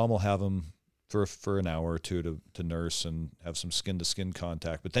 you know, mom will have him for an hour or two to nurse and have some skin-to-skin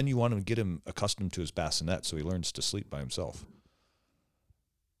contact. But then you want to get him accustomed to his bassinet so he learns to sleep by himself.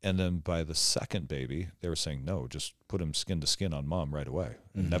 And then by the second baby, they were saying, no, just put him skin to skin on mom right away,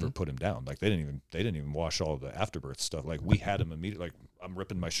 and never put him down. Like, they didn't even wash all the afterbirth stuff. Like, we had him immediately. Like, I'm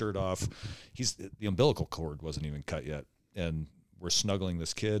ripping my shirt off. The umbilical cord wasn't even cut yet, and we're snuggling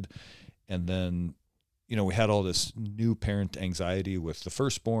this kid. And then, we had all this new parent anxiety with the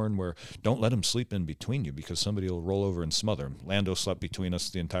firstborn where don't let him sleep in between you because somebody will roll over and smother him. Lando slept between us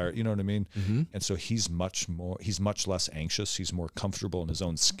the entire, you know what I mean? Mm-hmm. And so he's much less anxious. He's more comfortable in his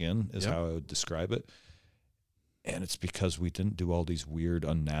own skin is how I would describe it. And it's because we didn't do all these weird,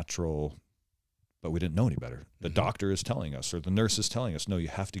 unnatural, but we didn't know any better. The doctor is telling us, or the nurse is telling us, no, you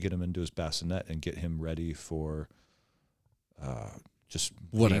have to get him into his bassinet and get him ready for just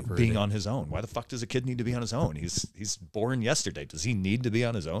whatever being on his own. Why the fuck does a kid need to be on his own? He's born yesterday. Does he need to be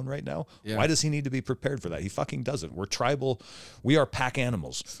on his own right now? Yeah. Why does he need to be prepared for that? He fucking doesn't. We're tribal. We are pack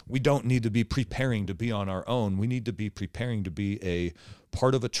animals. We don't need to be preparing to be on our own. We need to be preparing to be a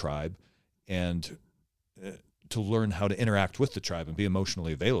part of a tribe and to learn how to interact with the tribe and be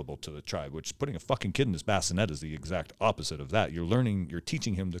emotionally available to the tribe, which putting a fucking kid in his bassinet is the exact opposite of that. You're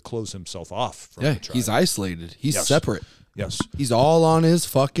teaching him to close himself off from the tribe. He's isolated. He's separate. Yes. He's all on his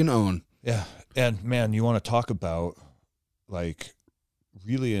fucking own. Yeah. And man, you want to talk about like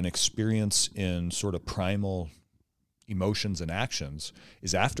really an experience in sort of primal emotions and actions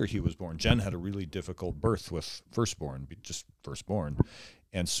is after he was born. Jen had a really difficult birth with firstborn.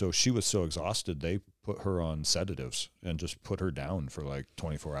 And so she was so exhausted, they put her on sedatives and just put her down for like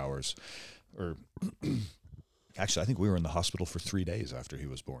 24 hours. Or actually, I think we were in the hospital for 3 days after he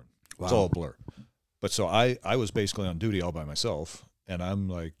was born. Wow. It's all a blur. But so I was basically on duty all by myself, and I'm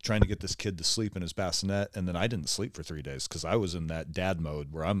like trying to get this kid to sleep in his bassinet, and then I didn't sleep for 3 days because I was in that dad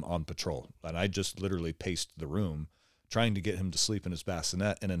mode where I'm on patrol. And I just literally paced the room trying to get him to sleep in his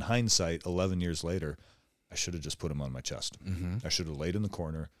bassinet. And in hindsight, 11 years later, I should have just put him on my chest. Mm-hmm. I should have laid in the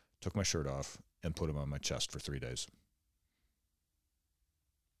corner, took my shirt off, and put him on my chest for 3 days.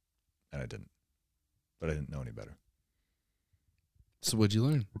 And I didn't. But I didn't know any better. So what'd you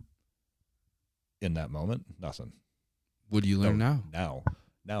learn? In that moment, nothing. What do you learn now?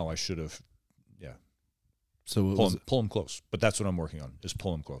 Now I should have, yeah. So pull him close. But that's what I'm working on, is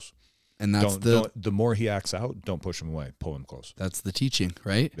pull him close. And that's the more he acts out, don't push him away. Pull him close. That's the teaching,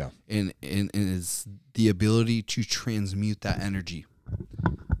 right? Yeah. And is the ability to transmute that energy.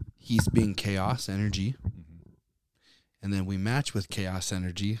 He's being chaos energy. Mm-hmm. And then we match with chaos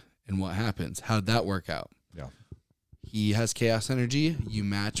energy. And what happens? How'd that work out? Yeah. He has chaos energy. You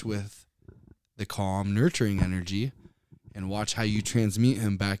match with the calm, nurturing energy. And watch how you transmute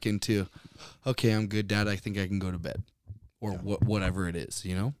him back into, okay, I'm good, Dad. I think I can go to bed. Or whatever it is,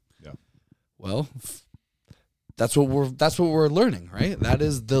 you know? Yeah. Well, that's what we're learning, right? That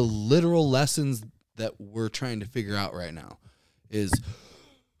is the literal lessons that we're trying to figure out right now is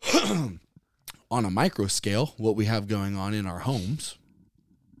on a micro scale, what we have going on in our homes,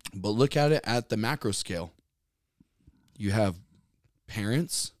 but look at it at the macro scale. You have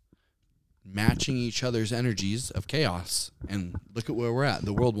parents matching each other's energies of chaos, and look at where we're at.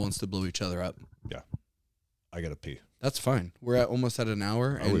 The world wants to blow each other up. Yeah. I got to pee. That's fine. We're almost at an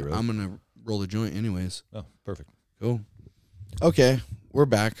hour, and really? I'm going to roll a joint anyways. Oh, perfect. Cool. Okay, we're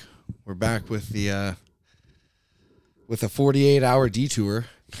back. We're back with the with a 48-hour detour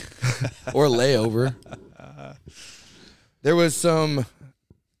or layover. There was some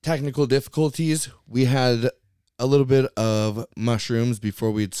technical difficulties. We had a little bit of mushrooms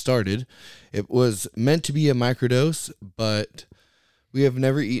before we'd started. It was meant to be a microdose, but we have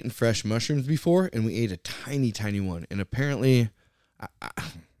never eaten fresh mushrooms before, and we ate a tiny, tiny one. And apparently,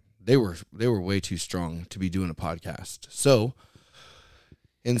 they were way too strong to be doing a podcast. So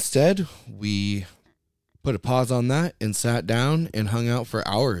instead, we put a pause on that and sat down and hung out for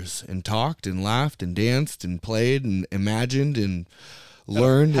hours and talked and laughed and danced and played and imagined and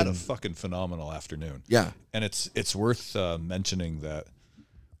learned. Had a fucking phenomenal afternoon. Yeah. And it's worth mentioning that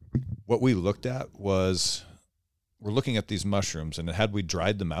what we looked at was we're looking at these mushrooms, and had we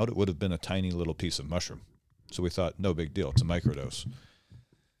dried them out, it would have been a tiny little piece of mushroom. So we thought, no big deal. It's a microdose.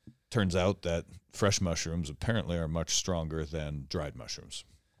 Turns out that fresh mushrooms apparently are much stronger than dried mushrooms.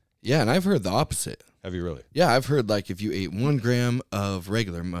 Yeah, and I've heard the opposite. Have you really? Yeah, I've heard like if you ate 1 gram of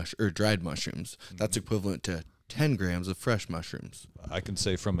regular dried mushrooms, that's equivalent to 10 grams of fresh mushrooms. I can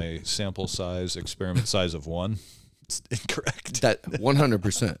say from a sample size, experiment size of 1, it's incorrect. That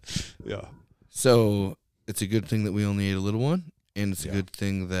 100%. Yeah. So it's a good thing that we only ate a little one, and it's a good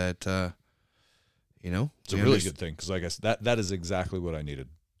thing that, it's a really good thing because I guess that is exactly what I needed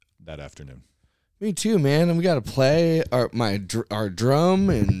that afternoon. Me too, man. And we got to play our drum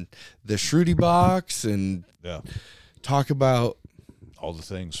and the Shruti box and talk about all the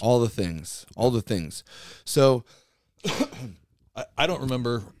things. So I don't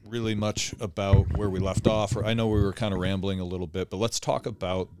remember really much about where we left off, or I know we were kind of rambling a little bit, but let's talk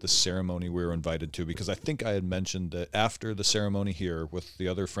about the ceremony we were invited to, because I think I had mentioned that after the ceremony here with the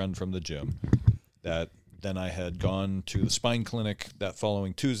other friend from the gym, that then I had gone to the spine clinic that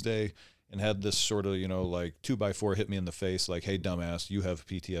following Tuesday and had this sort of, 2x4 hit me in the face, like, hey, dumbass, you have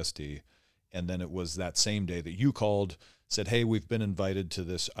PTSD. And then it was that same day that you called, said, hey, we've been invited to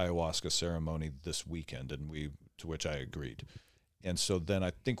this ayahuasca ceremony this weekend, and to which I agreed. And so then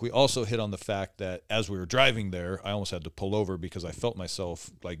I think we also hit on the fact that as we were driving there, I almost had to pull over because I felt myself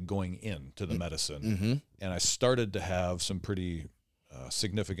like going into the medicine. Mm-hmm. And I started to have some pretty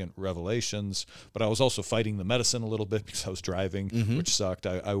significant revelations, but I was also fighting the medicine a little bit because I was driving, which sucked.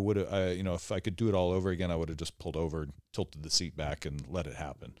 I would have, if I could do it all over again, I would have just pulled over, tilted the seat back, and let it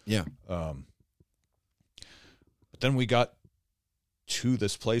happen. Yeah. But then we got to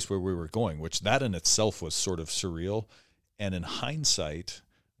this place where we were going, which that in itself was sort of surreal. And in hindsight,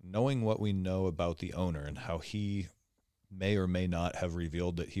 knowing what we know about the owner and how he may or may not have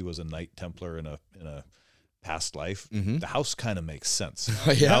revealed that he was a Knight Templar in a past life, the house kind of makes sense.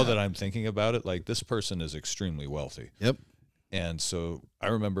 Yeah. Now that I'm thinking about it, like, this person is extremely wealthy. Yep. And so I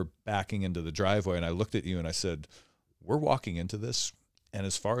remember backing into the driveway, and I looked at you and I said, we're walking into this, and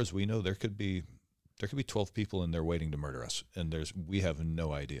as far as we know, there could be 12 people in there waiting to murder us, and we have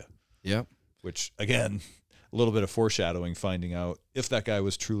no idea. Yep. Which, again, a little bit of foreshadowing, finding out if that guy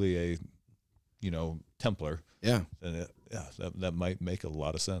was truly a, Templar. Yeah. Then that might make a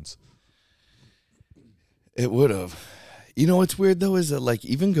lot of sense. It would have. What's weird, though, is that, like,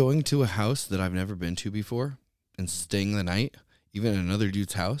 even going to a house that I've never been to before and staying the night, even in another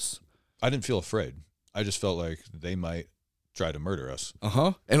dude's house. I didn't feel afraid. I just felt like they might try to murder us.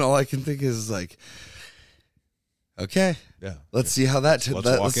 And all I can think is, like, okay, yeah, let's see how let's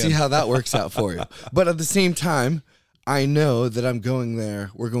see how that works out for you. But at the same time, I know that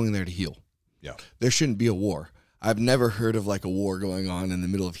we're going there to heal. Yeah. There shouldn't be a war. I've never heard of like a war going on in the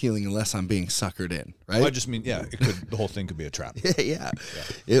middle of healing unless I'm being suckered in, right? Well, I just mean, the whole thing could be a trap. Yeah.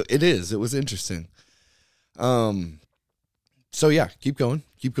 It is. It was interesting. So yeah, keep going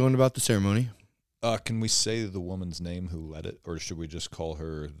about the ceremony. Can we say the woman's name who led it, or should we just call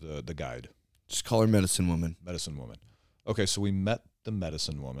her the guide? Just call her medicine woman. Medicine woman. Okay, so we met the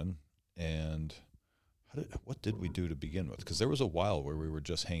medicine woman, and what did we do to begin with? Because there was a while where we were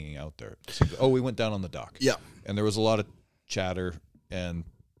just hanging out there. We went down on the dock. Yeah. And there was a lot of chatter, and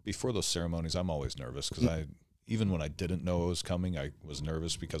before those ceremonies, I'm always nervous because even when I didn't know it was coming, I was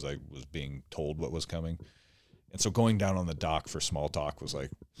nervous because I was being told what was coming. And so going down on the dock for small talk was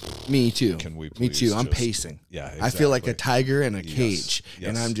like, me too. Can we please? Me too. I'm pacing. Yeah, exactly. I feel like a tiger in a cage, yes.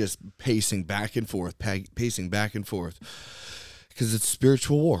 and I'm just pacing back and forth, because it's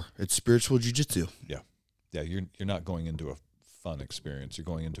spiritual war. It's spiritual jiu-jitsu. Yeah. Yeah, you're not going into a fun experience. You're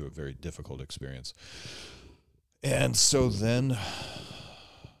going into a very difficult experience. And so then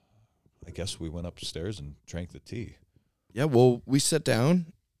I guess we went upstairs and drank the tea. Yeah, well, we sat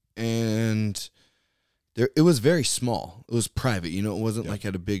down, and it was very small. It was private. It wasn't like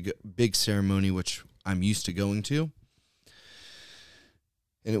at a big ceremony, which I'm used to going to.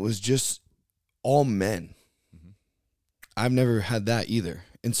 And it was just all men. Mm-hmm. I've never had that either.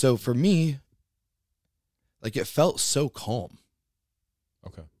 And so for me, like, it felt so calm.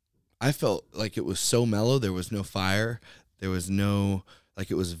 Okay. I felt like it was so mellow. There was no fire. There was no,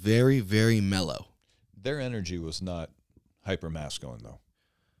 it was very, very mellow. Their energy was not hyper masculine, though.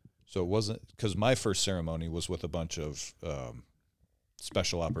 So it wasn't, because my first ceremony was with a bunch of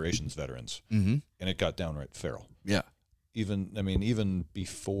special operations veterans, and it got downright feral. Yeah. Even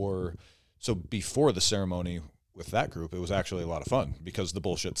before the ceremony with that group, it was actually a lot of fun because the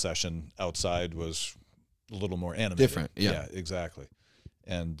bullshit session outside was a little more animated. Different, yeah. Yeah, exactly.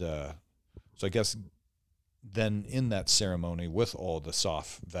 And so I guess then in that ceremony with all the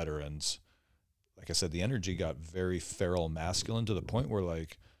SOF veterans, like I said, the energy got very feral masculine to the point where,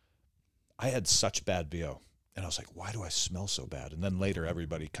 like, I had such bad BO, and I was like, why do I smell so bad? And then later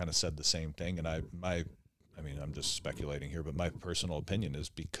everybody kind of said the same thing, and I'm just speculating here, but my personal opinion is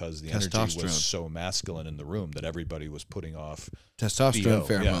because the energy was so masculine in the room that everybody was putting off testosterone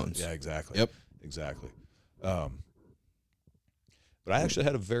BO. pheromones. Yeah, exactly. Yep. Exactly. But I actually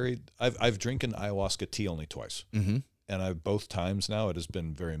had I've drinking ayahuasca tea only twice. Mm-hmm. And both times now it has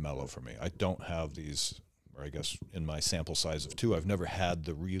been very mellow for me. I don't have these, or I guess in my sample size of 2, I've never had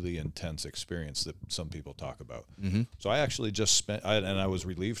the really intense experience that some people talk about. Mm-hmm. So I actually just and I was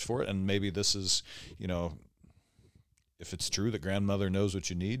relieved for it. And maybe this is, if it's true that grandmother knows what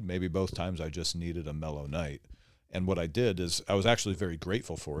you need, maybe both times I just needed a mellow night. And what I did is I was actually very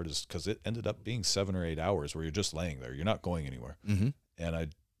grateful for it, is because it ended up being 7 or 8 hours where you're just laying there. You're not going anywhere. Mm-hmm.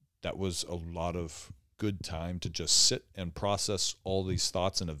 And that was a lot of good time to just sit and process all these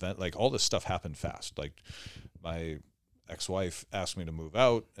thoughts and event. Like, all this stuff happened fast. Like, my ex-wife asked me to move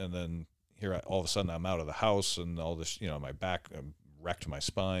out, and then here all of a sudden I'm out of the house and all this, my back wrecked my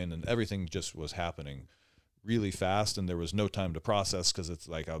spine and everything just was happening really fast. And there was no time to process because it's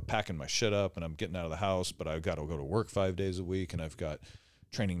like I'm packing my shit up and I'm getting out of the house, but I've got to go to work 5 days a week and I've got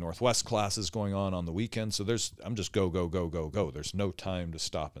Training Northwest classes going on the weekend. So I'm just go, go, go, go, go. There's no time to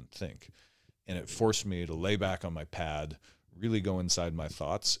stop and think. And it forced me to lay back on my pad, really go inside my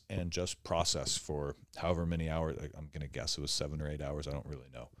thoughts and just process for however many hours. I'm going to guess it was 7 or 8 hours. I don't really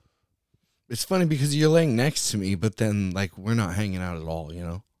know. It's funny because you're laying next to me, but then like we're not hanging out at all,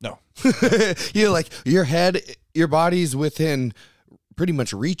 No. You're like your body's within pretty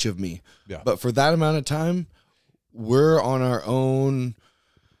much reach of me. Yeah. But for that amount of time, we're on our own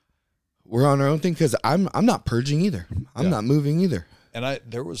thing because I'm not purging either. I'm not moving either. And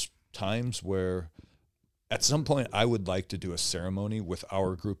there was times where at some point I would like to do a ceremony with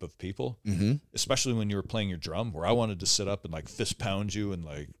our group of people, especially when you were playing your drum, where I wanted to sit up and like fist pound you and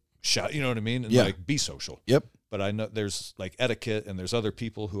like shout, you know what I mean? And like be social. Yep. But I know there's like etiquette and there's other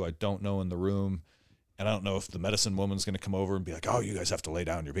people who I don't know in the room. And I don't know if the medicine woman's going to come over and be like, oh, you guys have to lay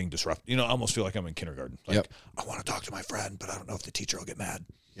down. You're being disrupted. I almost feel like I'm in kindergarten. Like, I want to talk to my friend, but I don't know if the teacher will get mad.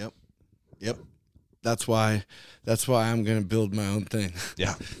 Yep. That's why I'm going to build my own thing.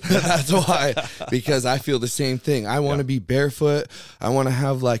 Yeah. That's why, because I feel the same thing. I want to be barefoot. I want to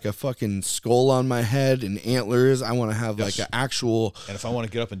have like a fucking skull on my head and antlers. I want to have like an actual. And if I want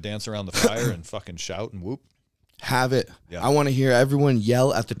to get up and dance around the fire and fucking shout and whoop. Have it. Yeah. I want to hear everyone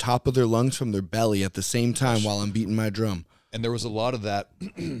yell at the top of their lungs from their belly at the same time while I'm beating my drum. And there was a lot of that,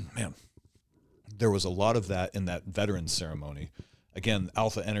 man, there was a lot of that in that veterans ceremony. Again,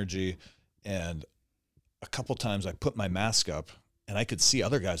 alpha energy. And a couple times I put my mask up and I could see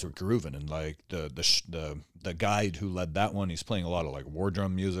other guys were grooving. And like the guide who led that one, he's playing a lot of like war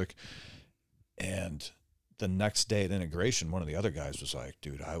drum music. And the next day at integration, one of the other guys was like,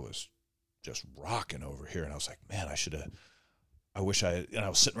 dude, I was just rocking over here. And I was like, man, I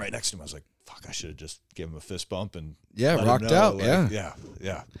was sitting right next to him. I was like, fuck, I should have just given him a fist bump and rocked out. Like,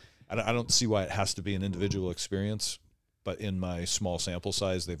 yeah. I don't see why it has to be an individual experience. But in my small sample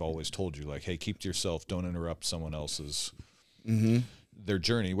size, they've always told you, like, hey, keep to yourself. Don't interrupt someone else's their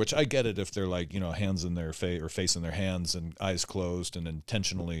journey, which I get it if they're like, hands in their face or face in their hands and eyes closed and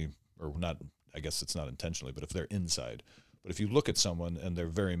intentionally, or not, I guess it's not intentionally, but if they're inside. But if you look at someone and they're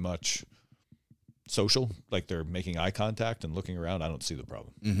very much social, like they're making eye contact and looking around, I don't see the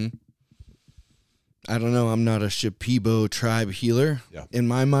problem. I don't know. I'm not a Shipibo tribe healer. Yeah. In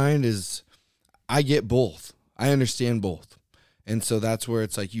my mind I get both. I understand both. And so that's where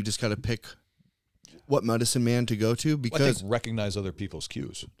it's like you just got to pick what medicine man to go to because I think recognize other people's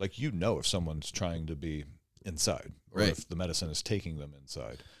cues. Like if someone's trying to be inside or if the medicine is taking them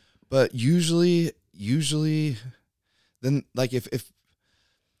inside. But usually then like if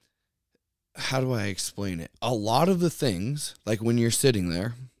how do I explain it? A lot of the things, like when you're sitting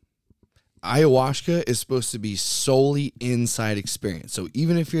there, ayahuasca is supposed to be solely inside experience. So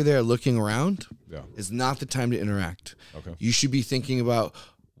even if you're there looking around, it's not the time to interact. Okay. You should be thinking about,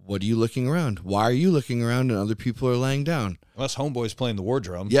 what are you looking around? Why are you looking around and other people are laying down? Unless homeboy's playing the war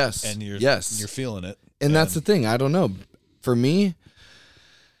drum. Yes. And you're feeling it. And that's the thing. I don't know. For me,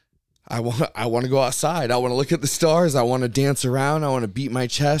 I want to go outside. I want to look at the stars. I want to dance around. I want to beat my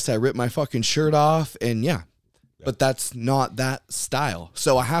chest. I rip my fucking shirt off. And but that's not that style.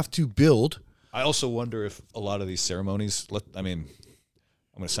 So I have to build. I also wonder if a lot of these ceremonies, I'm going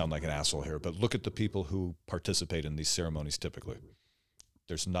to sound like an asshole here, but look at the people who participate in these ceremonies typically.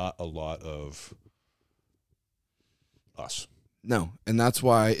 There's not a lot of us. No, and that's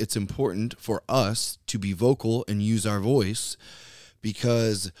why it's important for us to be vocal and use our voice,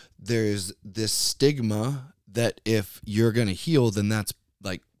 because there's this stigma that if you're going to heal, then that's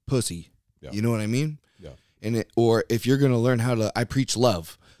like pussy. Yeah. You know what I mean? Yeah. Or if you're going to learn I preach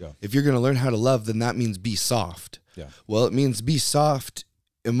love. Yeah. If you're going to learn how to love, then that means be soft. Yeah. Well, it means be soft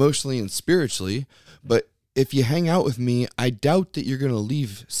emotionally and spiritually, but if you hang out with me, I doubt that you're going to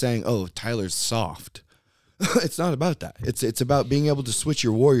leave saying, oh, Tyler's soft. It's not about that. It's about being able to switch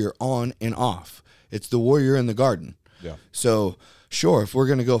your warrior on and off. It's the warrior in the garden. Yeah. So, sure, if we're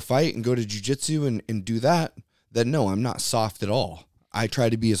going to go fight and go to jiu-jitsu and do that, then no, I'm not soft at all. I try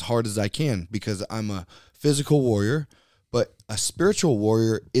to be as hard as I can because I'm a physical warrior, but a spiritual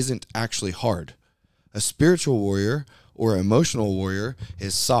warrior isn't actually hard. A spiritual warrior or emotional warrior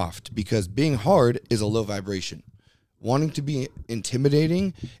is soft because being hard is a low vibration. Wanting to be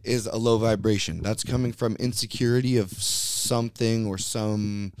intimidating is a low vibration. That's coming from insecurity of something or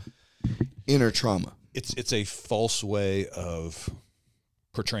some inner trauma. It's a false way of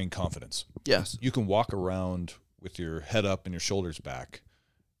portraying confidence. Yes. You can walk around with your head up and your shoulders back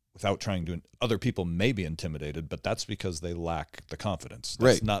without trying to, other people may be intimidated, but that's because they lack the confidence.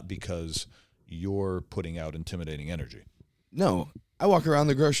 That's Right. not because you're putting out intimidating energy. No, I walk around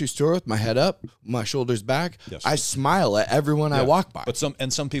the grocery store with my head up, my shoulders back. Yes. I smile at everyone I walk by. But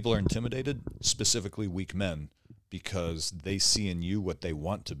some people are intimidated, specifically weak men, because they see in you what they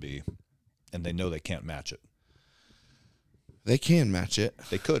want to be, and they know they can't match it. They can match it.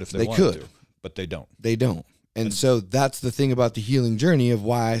 They could if they, They wanted could. to, but they don't. They don't. And so that's the thing about the healing journey of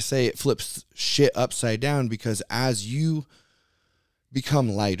why I say it flips shit upside down, because as you become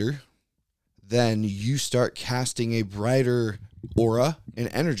lighter, then you start casting a brighter aura and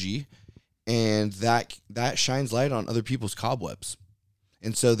energy, and that shines light on other people's cobwebs.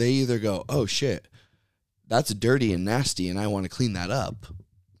 And so they either go, oh shit, that's dirty and nasty and I want to clean that up.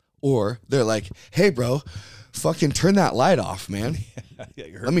 Or they're like, hey bro, fucking turn that light off, man.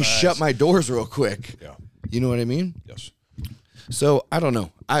 Let me shut my doors real quick. Yeah. You know what I mean? Yes. So I don't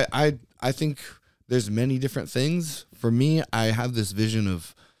know. I think there's many different things. For me, I have this vision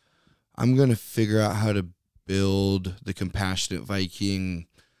of I'm going to figure out how to build the compassionate Viking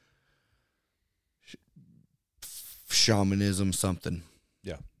shamanism something.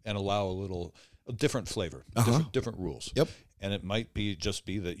 Yeah. And allow a different flavor, different rules. Yep. And it might be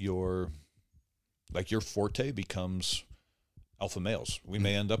that your forte becomes alpha males. We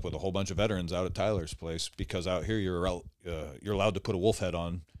may end up with a whole bunch of veterans out at Tyler's place, because out here you're allowed to put a wolf head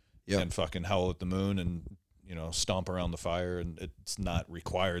on and fucking howl at the moon and, stomp around the fire, and it's not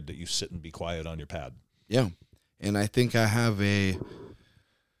required that you sit and be quiet on your pad. Yeah. And I think I have a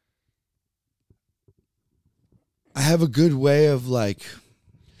good way of like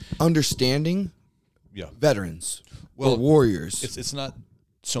understanding veterans or warriors. It's not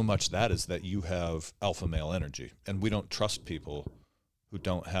so much that is that you have alpha male energy, and we don't trust people who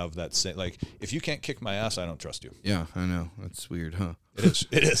don't have that same, like, if you can't kick my ass, I don't trust you. Yeah, I know. That's weird, huh? It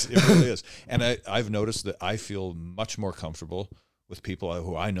really is. And I've noticed that I feel much more comfortable with people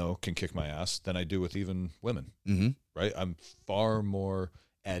who I know can kick my ass than I do with even women. Mm-hmm. Right? I'm far more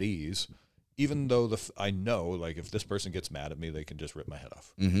at ease, even though I know, like, if this person gets mad at me, they can just rip my head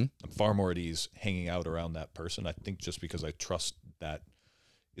off. Mm-hmm. I'm far more at ease hanging out around that person. I think just because I trust that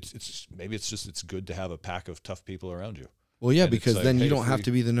it's good to have a pack of tough people around you. Well, yeah, And because like, then hey, you don't have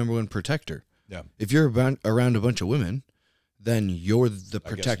to be the number one protector. Yeah. If you're around a bunch of women, then you're the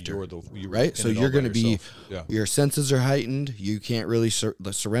protector, right? So you're going to be, your senses are heightened. You can't really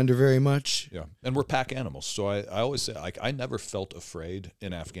surrender very much. Yeah. And we're pack animals. So I always say, like, I never felt afraid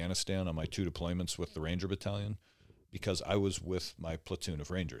in Afghanistan on my 2 deployments with the Ranger Battalion, because I was with my platoon of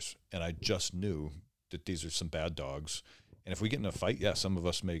Rangers, and I just knew that these are some bad dogs. And if we get in a fight, some of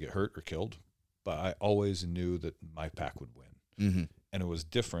us may get hurt or killed, but I always knew that my pack would win. Mm-hmm. And it was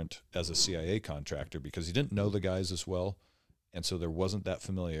different as a CIA contractor, because you didn't know the guys as well, and so there wasn't that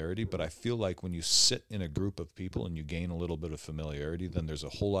familiarity. But I feel like when you sit in a group of people and you gain a little bit of familiarity, then there's a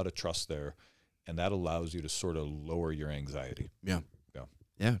whole lot of trust there, and that allows you to sort of lower your anxiety. Yeah. Yeah.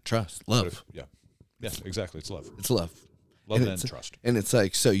 Yeah, trust, love. Yeah, exactly. It's love. It's love. Love and trust. And it's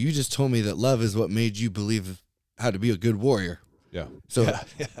like, so you just told me that love is what made you believe how to be a good warrior. Yeah. So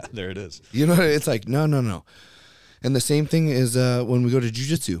there it is. You know, it's like, no. And the same thing is when we go to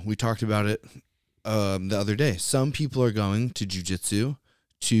jiu-jitsu. We talked about it the other day. Some people are going to jiu-jitsu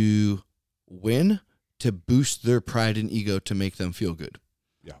to win, to boost their pride and ego, to make them feel good.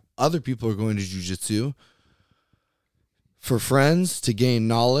 Yeah. Other people are going to jiu-jitsu for friends, to gain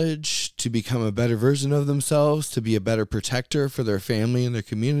knowledge, to become a better version of themselves, to be a better protector for their family and their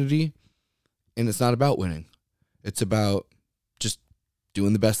community. And it's not about winning. It's about just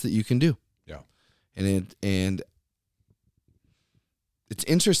doing the best that you can do. Yeah. And it's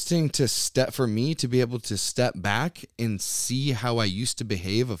interesting for me to be able to step back and see how I used to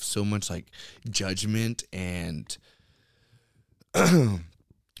behave, of so much like judgment and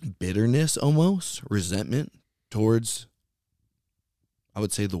bitterness, almost resentment towards, I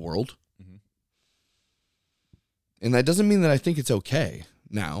would say, the world. Mm-hmm. And that doesn't mean that I think it's okay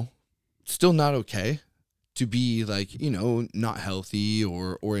now. It's still not okay to be like, not healthy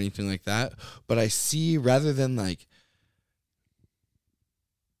or anything like that. But I see, rather than like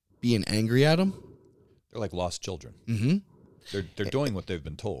being angry at them, they're like lost children. Mm-hmm. They're doing what they've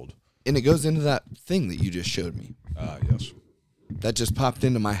been told. And it goes into that thing that you just showed me. Yes. That just popped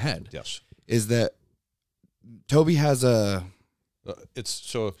into my head. Yes. Is that Toby has a...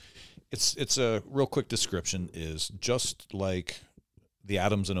 It's a real quick description, is just like the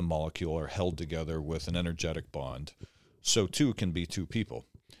atoms in a molecule are held together with an energetic bond, so too can be two people.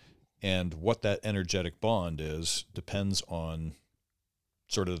 And what that energetic bond is depends on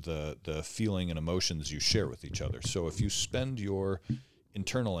sort of the feeling and emotions you share with each other. So if you spend your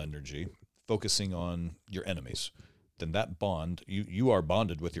internal energy focusing on your enemies, then that bond, you are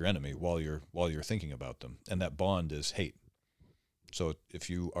bonded with your enemy while you're thinking about them, and that bond is hate. So if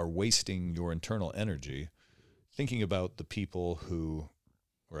you are wasting your internal energy thinking about the people who,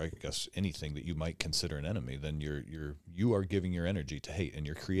 or I guess anything that you might consider an enemy, then you are giving your energy to hate, and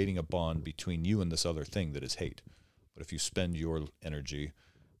you're creating a bond between you and this other thing that is hate. But if you spend your energy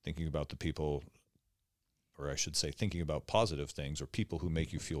thinking about the people, or I should say thinking about positive things or people who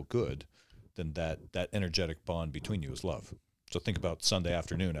make you feel good, then that energetic bond between you is love. So think about Sunday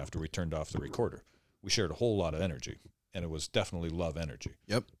afternoon after we turned off the recorder. We shared a whole lot of energy, and it was definitely love energy.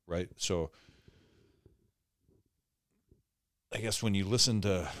 Yep. Right? So I guess when you listen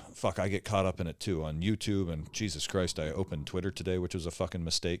to, I get caught up in it too on YouTube, and Jesus Christ, I opened Twitter today, which was a fucking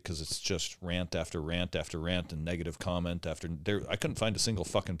mistake because it's just rant after rant after rant and negative comment after I couldn't find a single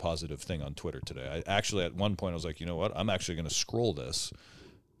fucking positive thing on Twitter today. I actually, at one point, I was like, you know what? I'm actually going to scroll this,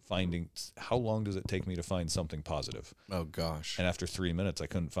 finding how long does it take me to find something positive? Oh gosh. And after 3 minutes, I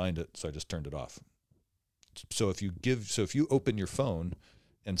couldn't find it, so I just turned it off. So if you open your phone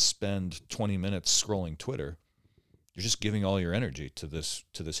and spend 20 minutes scrolling Twitter, you're just giving all your energy to this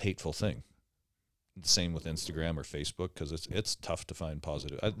hateful thing. The same with Instagram or Facebook, because it's tough to find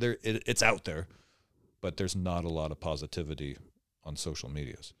positive. It's out there, but there's not a lot of positivity on social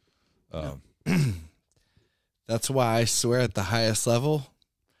medias. That's why I swear at the highest level,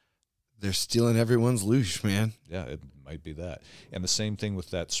 they're stealing everyone's louche, man. Yeah, it might be that. And the same thing with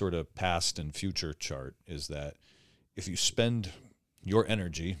that sort of past and future chart is that if you spend your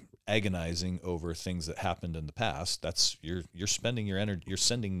energy agonizing over things that happened in the past, that's you're spending your energy, you're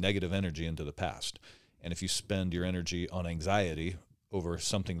sending negative energy into the past. And if you spend your energy on anxiety over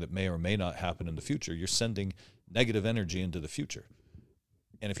something that may or may not happen in the future, you're sending negative energy into the future.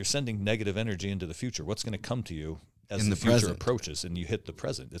 And if you're sending negative energy into the future, what's going to come to you as the future approaches and you hit the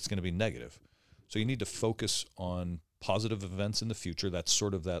present? It's going to be negative. So you need to focus on positive events in the future. That's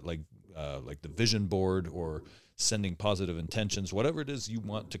sort of that like the vision board, or sending positive intentions, whatever it is you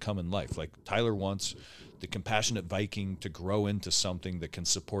want to come in life. Like Tyler wants the compassionate Viking to grow into something that can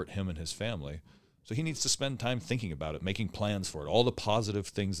support him and his family. So he needs to spend time thinking about it, making plans for it, all the positive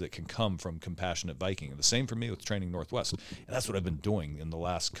things that can come from compassionate Viking. And the same for me with Training Northwest. And that's what I've been doing in the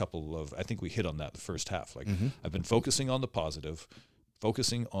last couple of, I think we hit on that the first half. Like I've been focusing on the positive,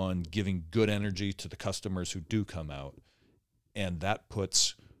 focusing on giving good energy to the customers who do come out. And that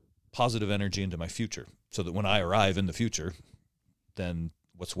puts positive energy into my future, so that when I arrive in the future, then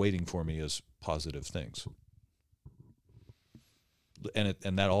what's waiting for me is positive things.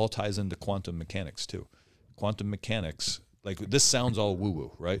 And that all ties into quantum mechanics too. Quantum mechanics, like this sounds all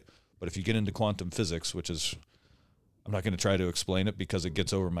woo-woo, right? But if you get into quantum physics, which is, I'm not going to try to explain it because it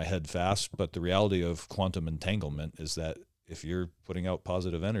gets over my head fast, but the reality of quantum entanglement is that if you're putting out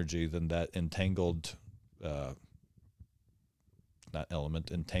positive energy, then that entangled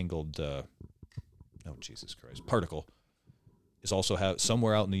particle is also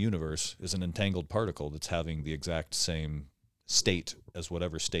somewhere out in the universe is an entangled particle that's having the exact same state as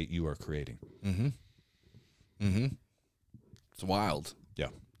whatever state you are creating. It's wild. Yeah.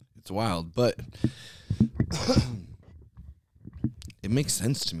 It's wild, but it makes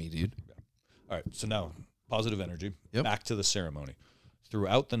sense to me, dude. Yeah. All right. So now positive energy, Yep. Back to the ceremony.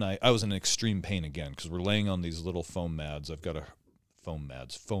 Throughout the night, I was in extreme pain again because we're laying on these little foam pads. I've got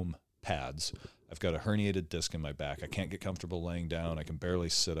a herniated disc in my back. I can't get comfortable laying down. I can barely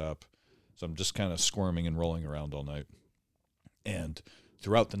sit up. So I'm just kind of squirming and rolling around all night. And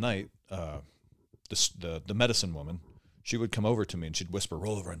throughout the night, the medicine woman, she would come over to me and she'd whisper,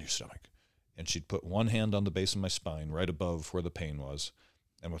 "Roll over on your stomach." And she'd put one hand on the base of my spine right above where the pain was.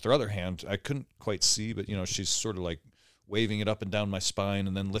 And with her other hand, I couldn't quite see, but, she's sort of like waving it up and down my spine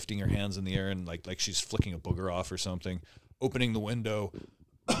and then lifting her hands in the air and like she's flicking a booger off or something, opening the window,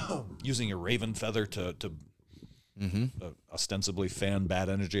 using a raven feather to ostensibly fan bad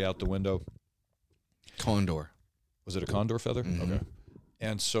energy out the window. Condor. Was it a condor feather? Okay.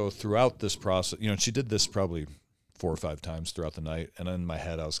 And so throughout this process, she did this probably 4 or 5 times throughout the night. And in my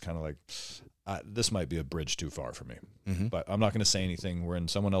head, I was kind of like, this might be a bridge too far for me. But I'm not going to say anything. We're in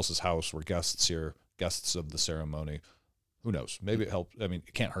someone else's house. We're guests here, guests of the ceremony. Who knows? Maybe it helped. I mean,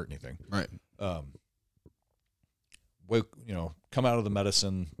 it can't hurt anything. Right. Come out of the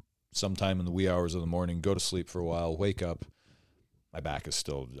medicine sometime in the wee hours of the morning, go to sleep for a while, wake up. My back is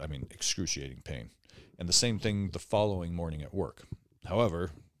still, excruciating pain. And the same thing the following morning at work.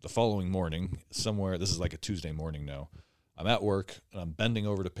 However, the following morning, this is like a Tuesday morning now, I'm at work and I'm bending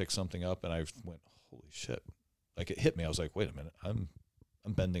over to pick something up and I went, holy shit. Like it hit me. I was like, wait a minute, I'm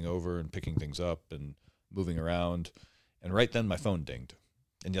bending over and picking things up and moving around. And right then my phone dinged.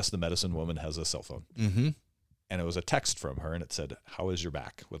 And yes, the medicine woman has a cell phone. Mm-hmm. And it was a text from her, and it said, "How is your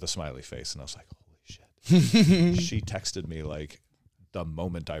back?" with a smiley face. And I was like, holy shit. She texted me like the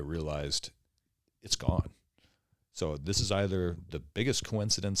moment I realized it's gone. So this is either the biggest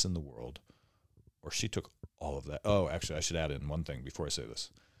coincidence in the world, or she took all of that. Oh, actually, I should add in one thing before I say this.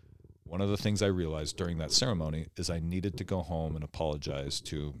 One of the things I realized during that ceremony is I needed to go home and apologize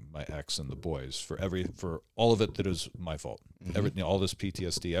to my ex and the boys for all of it that is my fault. Mm-hmm. All this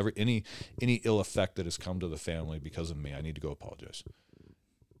PTSD, any ill effect that has come to the family because of me, I need to go apologize.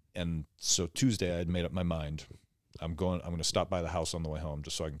 And so Tuesday I had made up my mind. I'm going to stop by the house on the way home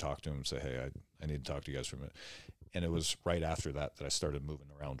just so I can talk to him and say, hey, I need to talk to you guys for a minute. And it was right after that I started moving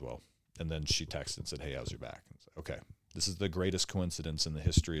around well. And then she texted and said, hey, how's your back? And I said, okay. This is the greatest coincidence in the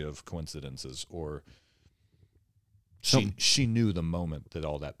history of coincidences, or she knew the moment that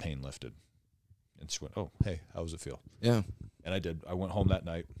all that pain lifted. And she went, oh, hey, how does it feel? Yeah. And I did. I went home that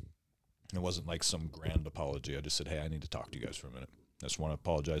night. And it wasn't like some grand apology. I just said, hey, I need to talk to you guys for a minute. I just want to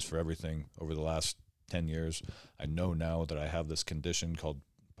apologize for everything over the last 10 years. I know now that I have this condition called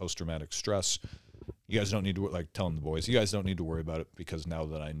post-traumatic stress. You guys don't need to, like telling the boys, you guys don't need to worry about it, because now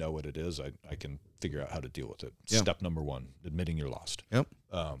that I know what it is, I can figure out how to deal with it. Yep. Step number 1, admitting you're lost. Yep.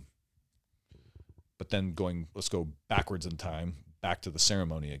 But then let's go backwards in time, back to the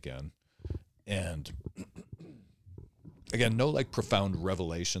ceremony again. And again, no like profound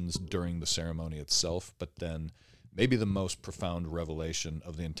revelations during the ceremony itself, but then maybe the most profound revelation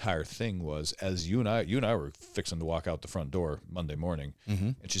of the entire thing was, as you and I were fixing to walk out the front door Monday morning,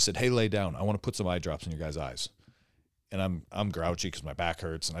 mm-hmm. and she said, hey, lay down. I want to put some eye drops in your guys' eyes. And I'm grouchy because my back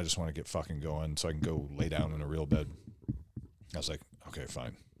hurts, and I just want to get fucking going so I can go lay down in a real bed. I was like, okay,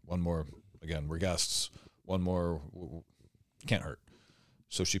 fine. One more. Again, we're guests. One more. Can't hurt.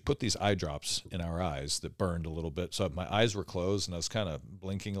 So she put these eye drops in our eyes that burned a little bit. So my eyes were closed, and I was kind of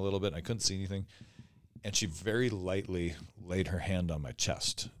blinking a little bit, and I couldn't see anything. And she very lightly laid her hand on my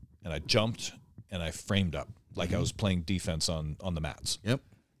chest, and I jumped and I framed up like mm-hmm. I was playing defense on the mats. Yep.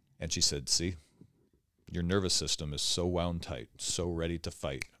 And she said, see, your nervous system is so wound tight, so ready to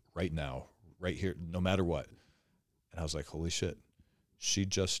fight right now, right here, no matter what. And I was like, holy shit. She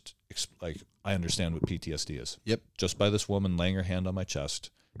just, I understand what PTSD is. Yep. Just by this woman laying her hand on my chest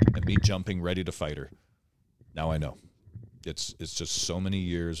and me jumping ready to fight her. Now I know. It's just so many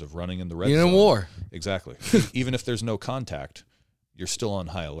years of running in the red zone. In a war. Exactly. Even if there's no contact, you're still on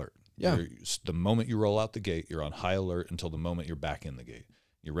high alert. Yeah. The moment you roll out the gate, you're on high alert until the moment you're back in the gate.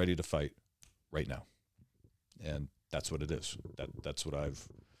 You're ready to fight right now. And that's what it is. That's what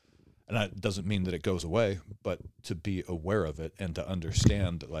and that doesn't mean that it goes away, but to be aware of it and to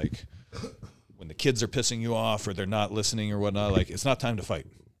understand that, like, when the kids are pissing you off or they're not listening or whatnot, like, it's not time to fight.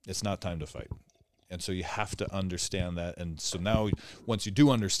 It's not time to fight. And so you have to understand that. And so now, once you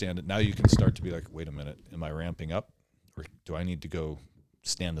do understand it, now you can start to be like, wait a minute, am I ramping up? Or do I need to go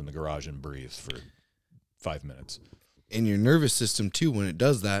stand in the garage and breathe for 5 minutes? And your nervous system, too, when it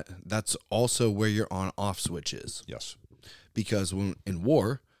does that, that's also where your on-off switch is. Yes. Because when in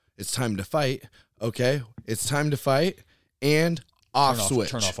war, it's time to fight. Okay, it's time to fight, and off switch.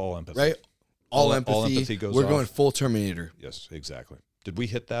 Turn off all empathy. Right? All empathy. All empathy goes We're off. going full Terminator. Yes, exactly. Did we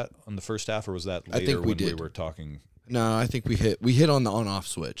hit that on the first half, or was that later I think we when did. we were talking? No, I think we hit on the on-off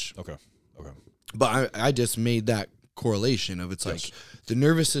switch. Okay. But I just made that correlation of it's yes. like the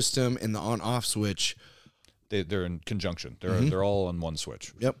nervous system and the on-off switch. They're in conjunction. Mm-hmm. They're all on one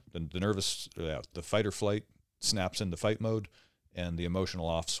switch. Yep. The fight or flight snaps into fight mode, and the emotional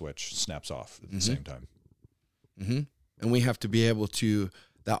off switch snaps off at the same time. Mm-hmm. And we have to be able to.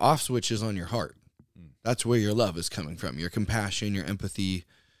 That off switch is on your heart. That's where your love is coming from. Your compassion, your empathy.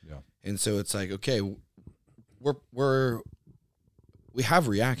 Yeah. And so it's like, okay, we have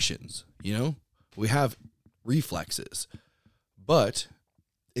reactions, you know? We have reflexes. But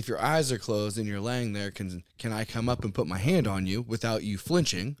if your eyes are closed and you're laying there, can I come up and put my hand on you without you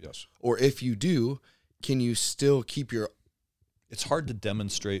flinching? Yes. Or if you do, can you still keep your... It's hard to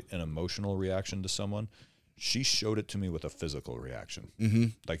demonstrate an emotional reaction to someone. She showed it to me with a physical reaction. Mm-hmm.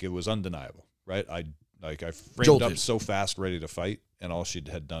 Like, it was undeniable, right? I framed Jolted. up so fast, ready to fight, and all she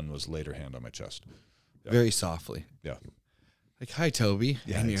had done was laid her hand on my chest. Yeah. Very softly. Yeah. Like, hi, Toby.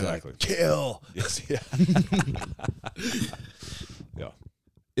 Yeah, and you're exactly. Like, kill. Yes, yeah. Yeah.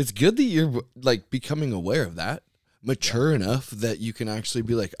 It's good that you're, like, becoming aware of that, mature enough that you can actually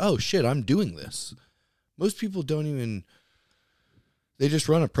be like, oh, shit, I'm doing this. Most people don't even, they just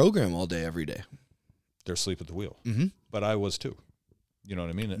run a program all day, every day. They're asleep at the wheel. Mm-hmm. But I was too. You know what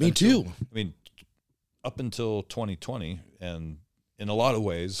I mean? Me too. I mean, up until 2020, and in a lot of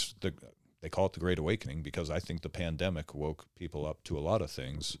ways, they call it the Great Awakening because I think the pandemic woke people up to a lot of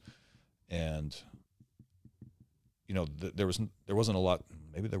things. And, you know, there wasn't a lot,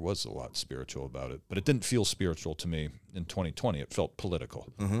 maybe there was a lot spiritual about it, but it didn't feel spiritual to me in 2020. It felt political.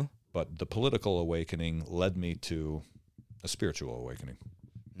 Mm-hmm. But the political awakening led me to a spiritual awakening.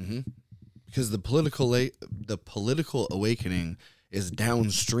 Mm-hmm. Because the political awakening is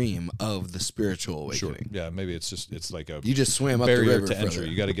downstream of the spiritual awakening. Sure. Yeah, maybe it's like a you just swam up barrier the river to further. entry.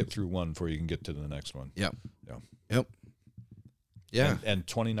 You got to get through one before you can get to the next one. Yep. Yeah. Yep. Yeah. And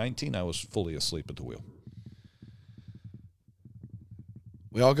 2019, I was fully asleep at the wheel.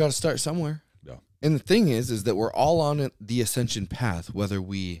 We all got to start somewhere. Yeah. And the thing is that we're all on the ascension path, whether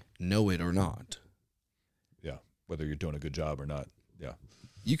we know it or not. Yeah. Whether you're doing a good job or not. Yeah.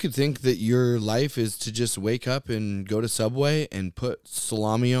 You could think that your life is to just wake up and go to Subway and put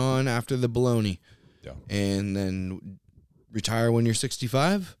salami on after the bologna. Yeah. And then retire when you're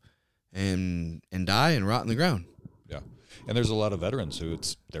 65 and die and rot in the ground. Yeah. And there's a lot of veterans who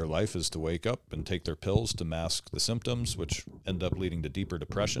their life is to wake up and take their pills to mask the symptoms, which end up leading to deeper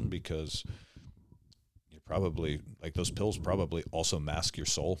depression because you're probably, like, those pills probably also mask your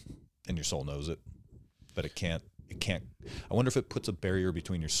soul, and your soul knows it, but it can't. I wonder if it puts a barrier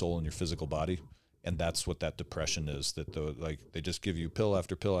between your soul and your physical body, and that's what that depression is, that they just give you pill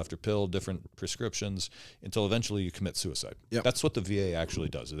after pill after pill, different prescriptions, until eventually you commit suicide. Yep. That's what the VA actually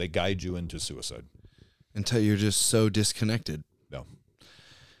does. They guide you into suicide. Until you're just so disconnected. Yeah.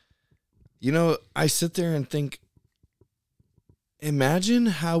 You know, I sit there and think, imagine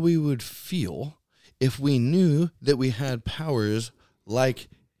how we would feel if we knew that we had powers like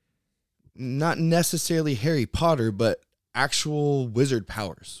not necessarily Harry Potter, but actual wizard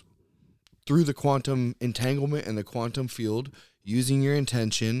powers through the quantum entanglement and the quantum field, using your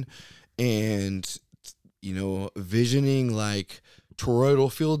intention and, you know, visioning like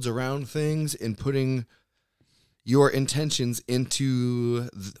toroidal fields around things and putting your intentions into,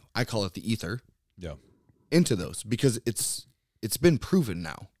 I call it the ether. Yeah. Into those, because it's been proven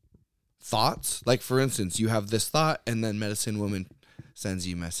now. Thoughts, like for instance, you have this thought and then medicine woman sends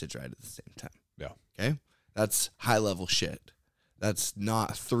you a message right at the same time. Yeah. Okay? That's high level shit. That's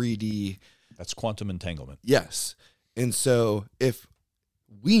not 3D. That's quantum entanglement. Yes. And so if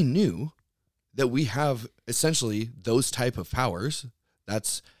we knew that we have essentially those type of powers,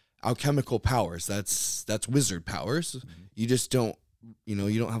 that's alchemical powers, that's wizard powers. Mm-hmm. You just don't,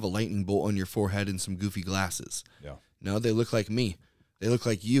 you don't have a lightning bolt on your forehead and some goofy glasses. Yeah. No, they look like me. They look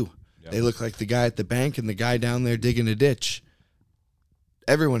like you. Yeah. They look like the guy at the bank and the guy down there digging a ditch.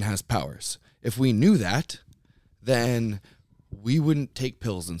 Everyone has powers. If we knew that, then we wouldn't take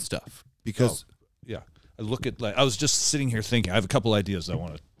pills and stuff because yeah. I was just sitting here thinking, I have a couple ideas I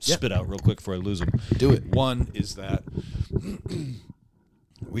want to spit out real quick before I lose them. Do it. One is that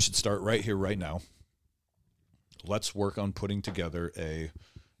we should start right here, right now. Let's work on putting together a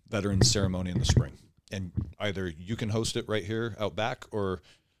veterans ceremony in the spring. And either you can host it right here out back, or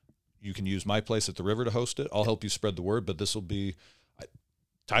you can use my place at the river to host it. I'll help you spread the word, but this will be,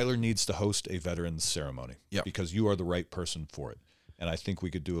 Tyler needs to host a veterans ceremony because you are the right person for it. And I think we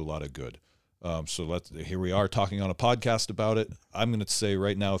could do a lot of good. So here we are talking on a podcast about it. I'm going to say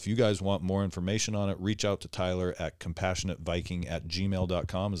right now, if you guys want more information on it, reach out to Tyler at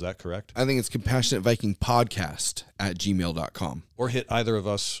compassionateviking@gmail.com. Is that correct? I think it's compassionatevikingpodcast@gmail.com. Or hit either of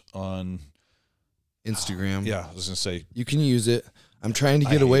us on Instagram. Yeah, I was going to say. You can use it. I'm trying to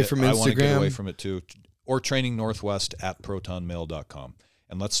get away from Instagram. I want to get away from it too. Or trainingnorthwest@protonmail.com.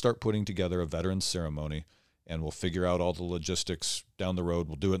 And let's start putting together a veterans ceremony. And we'll figure out all the logistics down the road.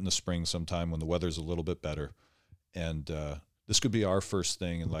 We'll do it in the spring sometime when the weather's a little bit better. And this could be our first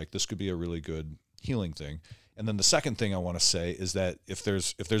thing, and this could be a really good healing thing. And then the second thing I want to say is that if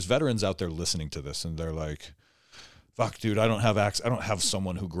there's veterans out there listening to this and they're like, "Fuck, dude, I don't have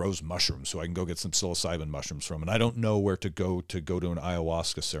someone who grows mushrooms, so I can go get some psilocybin mushrooms from, and I don't know where to go to an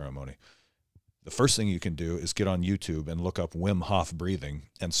ayahuasca ceremony." The first thing you can do is get on YouTube and look up Wim Hof breathing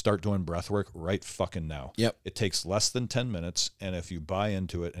and start doing breath work right fucking now. Yep. It takes less than 10 minutes, and if you buy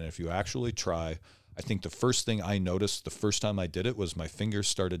into it and if you actually try, I think the first thing I noticed the first time I did it was my fingers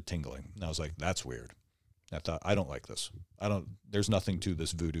started tingling. And I was like, that's weird. I thought, I don't like this. There's nothing to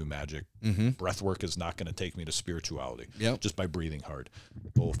this voodoo magic. Mm-hmm. Breath work is not going to take me to spirituality. Yep. Just by breathing hard.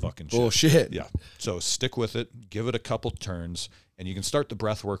 Bullshit. Bullshit. Yeah. So stick with it. Give it a couple turns, and you can start the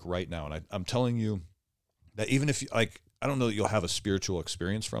breath work right now. And I'm telling you that even if you, I don't know that you'll have a spiritual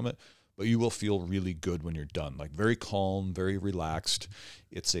experience from it, but you will feel really good when you're done. Very calm, very relaxed.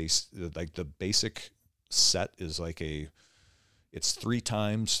 It's the basic set is it's 3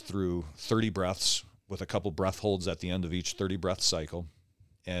 times through 30 breaths with a couple breath holds at the end of each 30 breath cycle.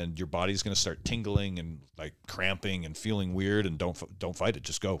 and your body's going to start tingling and like cramping and feeling weird, and don't fight it.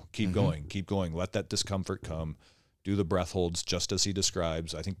 Just go. Keep going. Let that discomfort come. Do the breath holds just as he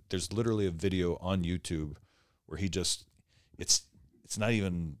describes. I think there's literally a video on YouTube where he just, it's not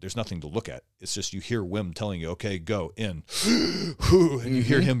even, there's nothing to look at. It's just you hear Wim telling you, okay, go in, and you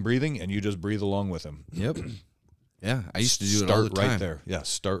hear him breathing, and you just breathe along with him. Yep. Yeah, I used to do it all the time. Start right there. Yeah,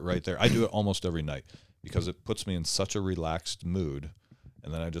 start right there. I do it almost every night because it puts me in such a relaxed mood,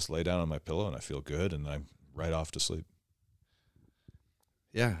 and then I just lay down on my pillow and I feel good, and I'm right off to sleep.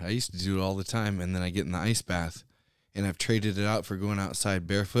 Yeah, I used to do it all the time, and then I get in the ice bath, and I've traded it out for going outside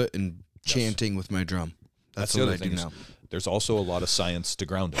barefoot and chanting with my drum. That's what I do now. There's also a lot of science to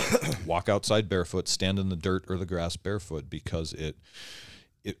ground it. Walk outside barefoot, stand in the dirt or the grass barefoot, because it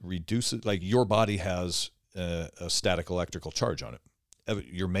reduces, like, your body has a static electrical charge on it.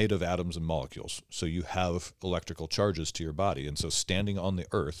 You're made of atoms and molecules, so you have electrical charges to your body. And so standing on the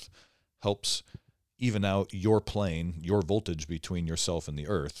earth helps even out your plane, your voltage between yourself and the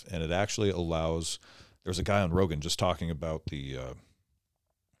earth. And it actually allows, there's a guy on Rogan just talking about the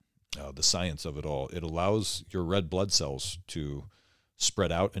science of it all. It allows your red blood cells to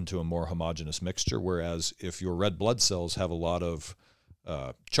spread out into a more homogeneous mixture, whereas if your red blood cells have a lot of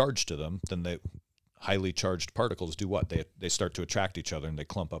charge to them, then they highly charged particles do what? They start to attract each other and they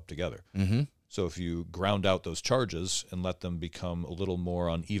clump up together. Mm-hmm. So if you ground out those charges and let them become a little more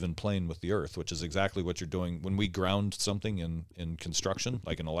on even plane with the earth, which is exactly what you're doing when we ground something in construction,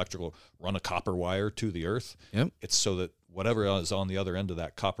 like an electrical, run a copper wire to the earth. Yep. It's so that whatever is on the other end of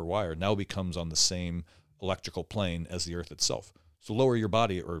that copper wire now becomes on the same electrical plane as the earth itself. So lower your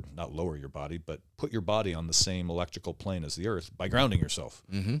body, or not lower your body, but put your body on the same electrical plane as the earth by grounding yourself.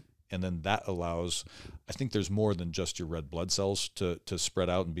 Mm-hmm. And then that allows, I think there's more than just your red blood cells to spread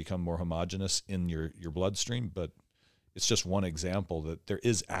out and become more homogeneous in your bloodstream, but it's just one example that there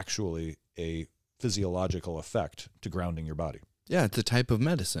is actually a physiological effect to grounding your body. Yeah, it's a type of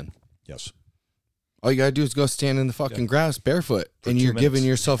medicine. Yes. All you got to do is go stand in the fucking grass barefoot, and you're giving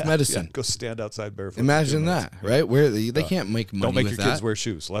yourself medicine. Go stand outside barefoot. Imagine that, right? Where they can't make money with that. Don't make your kids wear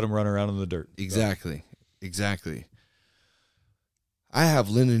shoes. Let them run around in the dirt. Exactly. Exactly. I have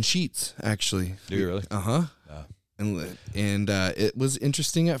linen sheets, actually. Do you really? Uh-huh. And it was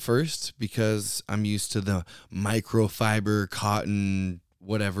interesting at first because I'm used to the microfiber cotton,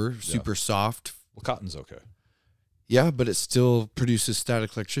 whatever, super soft. Well, cotton's okay. Yeah, but it still produces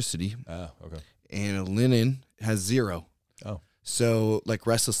static electricity. Ah, okay. And a linen has 0. Oh. So like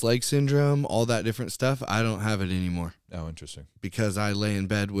restless leg syndrome, all that different stuff, I don't have it anymore. Oh, interesting. Because I lay in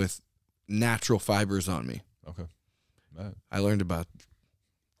bed with natural fibers on me. Okay. Right. I learned about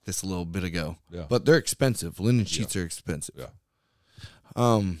this a little bit ago. Yeah. But they're expensive. Linen sheets are expensive.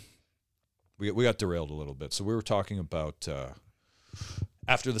 Yeah. We got derailed a little bit. So we were talking about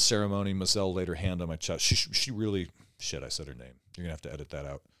after the ceremony, Mazel laid her hand on my chest. She really, shit, I said her name. You're going to have to edit that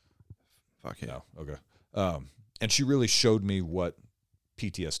out. Fuck it. No, okay. And she really showed me what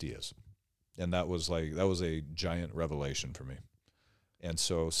PTSD is. And that was a giant revelation for me. And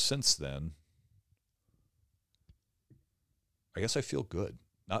so since then, I guess I feel good.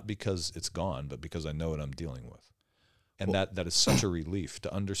 Not because it's gone, but because I know what I'm dealing with. And that is such a relief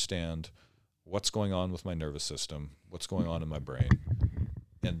to understand what's going on with my nervous system, what's going on in my brain.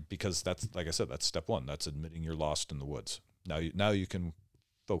 And because that's, like I said, that's step one. That's admitting you're lost in the woods. Now you can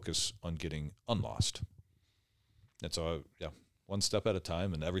focus on getting unlost. And so, one step at a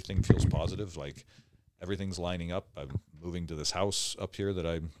time, and everything feels positive. Like everything's lining up. I'm moving to this house up here that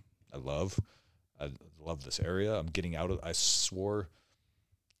I love. I love this area. I'm getting out of, I swore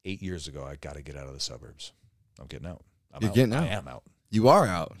 8 years ago, I got to get out of the suburbs. I'm getting out. You're getting out. I am out. You are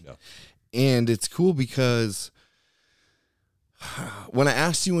out. Yeah. And it's cool because when I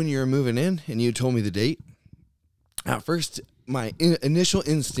asked you when you were moving in and you told me the date, at first, my initial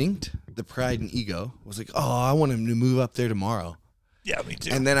instinct, the pride and ego, was like, oh, I want him to move up there tomorrow. Yeah, me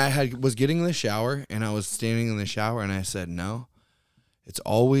too. And then I was getting in the shower, and I was standing in the shower, and I said, no, it's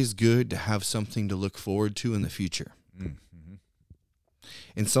always good to have something to look forward to in the future. Mm-hmm.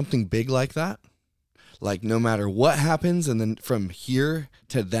 And something big like that, like no matter what happens, and then from here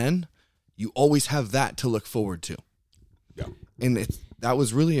to then, you always have that to look forward to. Yeah. And that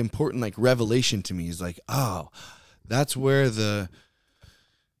was really important, like revelation to me. Is like, oh, that's where the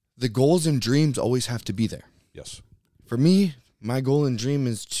goals and dreams always have to be there. Yes. For me, my goal and dream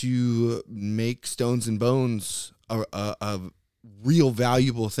is to make Stones and Bones a real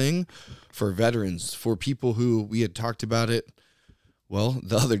valuable thing for veterans, for people who, we had talked about it, well,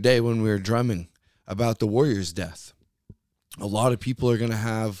 the other day when we were drumming about the Warrior's death. A lot of people are going to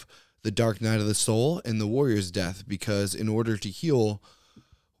have the dark night of the soul and the Warrior's death, because in order to heal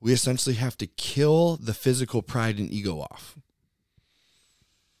we essentially have to kill the physical pride and ego off.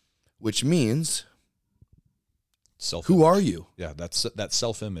 Which means, who are you? Yeah, that's that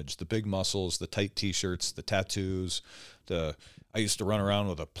self-image, the big muscles, the tight T-shirts, the tattoos. I used to run around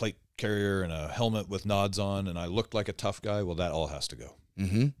with a plate carrier and a helmet with nods on, and I looked like a tough guy. Well, that all has to go.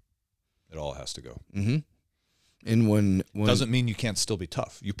 Mm-hmm. It all has to go. Mm-hmm. And when doesn't mean you can't still be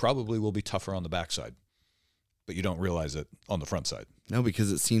tough. You probably will be tougher on the backside, but you don't realize it on the front side. No,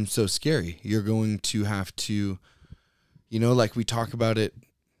 because it seems so scary. You're going to have to, like we talk about it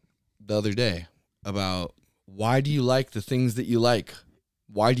the other day about why do you like the things that you like?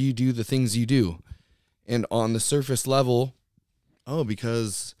 Why do you do the things you do? And on the surface level,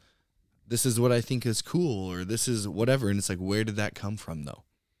 because this is what I think is cool, or this is whatever. And it's like, where did that come from though?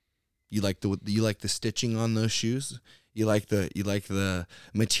 You like the stitching on those shoes? You like the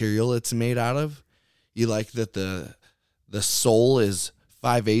material it's made out of? You like that the sole is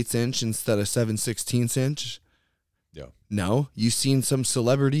 5/8 inch instead of 7/16 inch? Yeah. No, you've seen some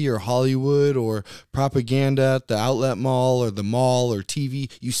celebrity or Hollywood or propaganda at the outlet mall or the mall or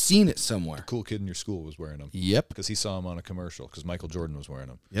TV. You've seen it somewhere. The cool kid in your school was wearing them. Yep. Because he saw them on a commercial. Because Michael Jordan was wearing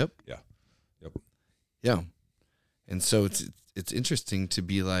them. Yep. Yeah. Yep. Yeah. And so it's interesting to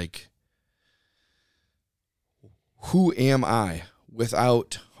be like, who am I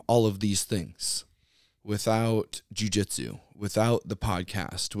without all of these things? Without jiu-jitsu, without the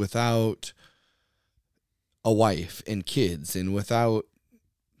podcast, without a wife and kids, and without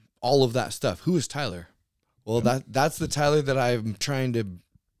all of that stuff. Who is Tyler? Well, that's the Tyler that I'm trying to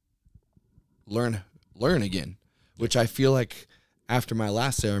learn again, which I feel like after my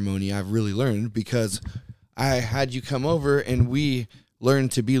last ceremony, I've really learned, because I had you come over and we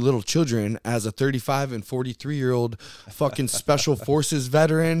learned to be little children as a 35 and 43-year-old fucking special forces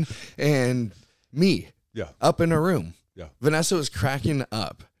veteran and me up in a room. Yeah. Vanessa was cracking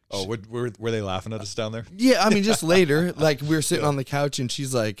up. Oh, were they laughing at us down there? Yeah, I mean, just later, like we were sitting on the couch and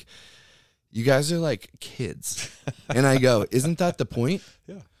she's like, you guys are like kids. And I go, isn't that the point?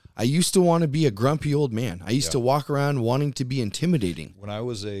 Yeah. I used to want to be a grumpy old man. I used to walk around wanting to be intimidating. When I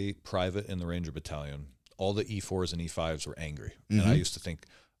was a private in the Ranger Battalion, all the E4s and E5s were angry. And I used to think,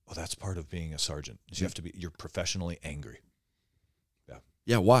 oh, that's part of being a sergeant. You have to be, you're professionally angry. Yeah.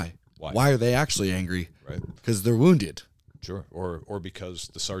 Yeah, why? Why are they actually angry? Right. Because they're wounded. Sure. Or because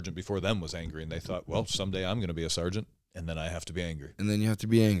the sergeant before them was angry and they thought, well, someday I'm going to be a sergeant and then I have to be angry. And then you have to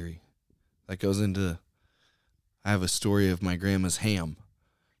be angry. That goes into, I have a story of my grandma's ham.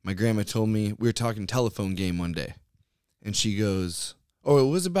 My grandma told me, we were talking telephone game one day, and she goes, oh,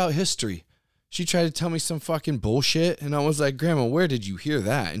 it was about history. She tried to tell me some fucking bullshit, and I was like, Grandma, where did you hear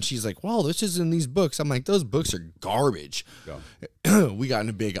that? And she's like, well, this is in these books. I'm like, those books are garbage. Yeah. We got in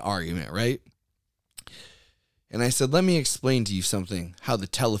a big argument, right? And I said, let me explain to you something, how the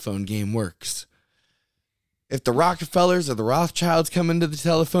telephone game works. If the Rockefellers or the Rothschilds come into the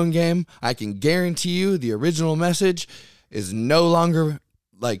telephone game, I can guarantee you the original message is no longer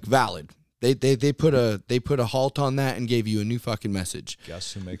like valid. They put a halt on that and gave you a new fucking message.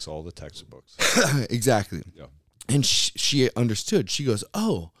 Guess who makes all the textbooks? Exactly. Yeah. And she understood. She goes,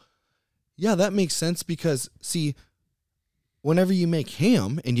 oh, yeah, that makes sense because, see, whenever you make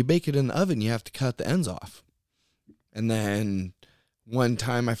ham and you bake it in the oven, you have to cut the ends off. And then one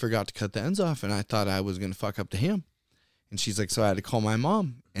time I forgot to cut the ends off and I thought I was going to fuck up the ham. And she's like, so I had to call my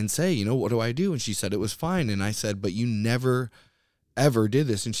mom and say, what do I do? And she said it was fine. And I said, but you never, ever did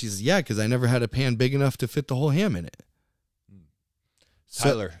this. And she says, yeah, because I never had a pan big enough to fit the whole ham in it.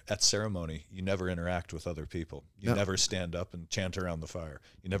 Tyler, at ceremony, you never interact with other people. You never stand up and chant around the fire.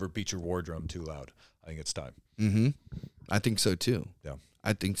 You never beat your war drum too loud. I think it's time. Mm-hmm. I think so too. Yeah.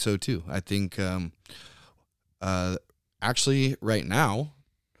 I think so too. I think, actually right now,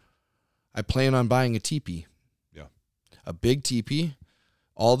 I plan on buying a teepee. Yeah. A big teepee.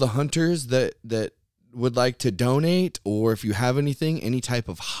 All the hunters that would like to donate, or if you have anything, any type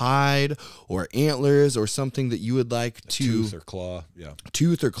of hide or antlers or something that you would like to tooth or claw. Yeah.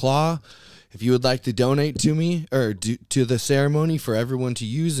 Tooth or claw. If you would like to donate to me or to the ceremony for everyone to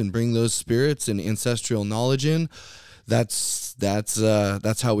use and bring those spirits and ancestral knowledge in, that's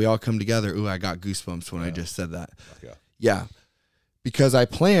how we all come together. Ooh, I got goosebumps when I just said that. Yeah. Yeah. Because I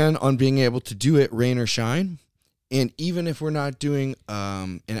plan on being able to do it rain or shine. And even if we're not doing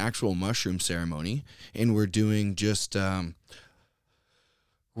an actual mushroom ceremony and we're doing just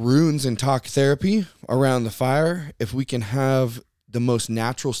runes and talk therapy around the fire, if we can have the most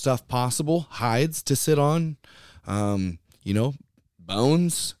natural stuff possible, hides to sit on,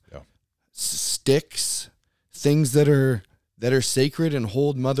 bones, sticks, things that are sacred and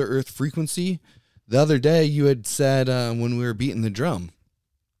hold Mother Earth frequency. The other day you had said when we were beating the drum,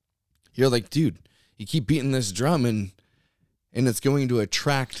 You're like, dude, you keep beating this drum and it's going to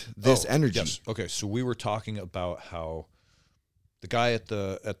attract this energy. Yes. Okay. So we were talking about how the guy at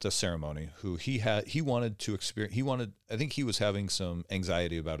the ceremony who he wanted to experience, I think he was having some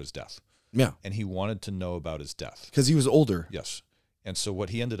anxiety about his death. Yeah. And he wanted to know about his death. Because he was older. Yes. And so what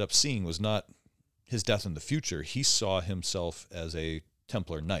he ended up seeing was not his death in the future. He saw himself as a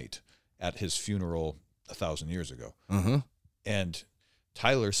Templar knight at his funeral 1,000 years ago. Uh-huh. And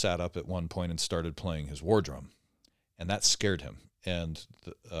Tyler sat up at one point and started playing his war drum. And that scared him. And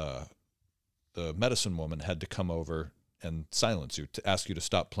the medicine woman had to come over and silence you, to ask you to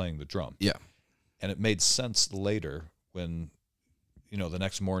stop playing the drum. Yeah. And it made sense later when, the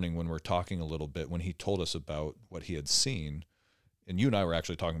next morning when we're talking a little bit, when he told us about what he had seen, and you and I were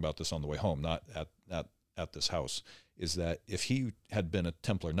actually talking about this on the way home, not at this house, is that if he had been a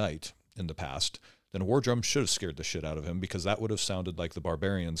Templar knight in the past, then a war drum should have scared the shit out of him, because that would have sounded like the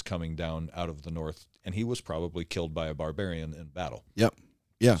barbarians coming down out of the north, and he was probably killed by a barbarian in battle. Yep.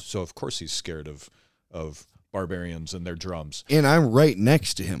 Yeah. So of course he's scared of barbarians and their drums. And I'm right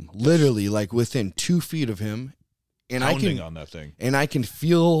next to him, literally like within 2 feet of him. And Pounding on that thing. And I can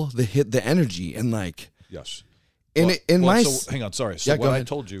feel the energy and like. Yes. So hang on, sorry. So yeah, what I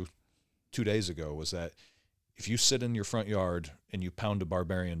told you 2 days ago was that if you sit in your front yard and you pound a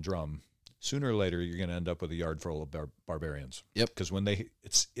barbarian drum, sooner or later you're going to end up with a yard full of barbarians. Yep. Because when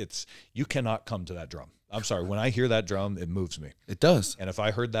you cannot come to that drum. I'm sorry. When I hear that drum, it moves me. It does. And if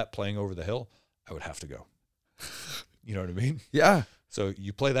I heard that playing over the hill, I would have to go. You know what I mean? Yeah. So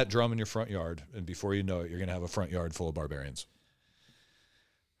you play that drum in your front yard, and before you know it, you're going to have a front yard full of barbarians.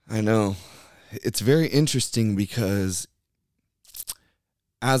 I know. It's very interesting because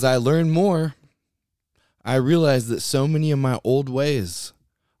as I learn more, I realize that so many of my old ways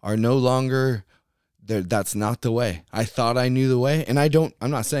are no longer there. That's not the way. I thought I knew the way, and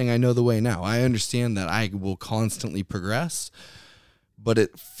I'm not saying I know the way now. I understand that I will constantly progress, but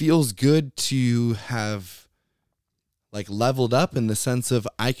it feels good to have like leveled up in the sense of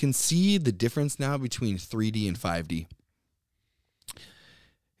I can see the difference now between 3D and 5D.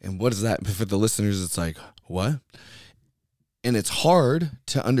 And what is that? For the listeners, it's like, what? And it's hard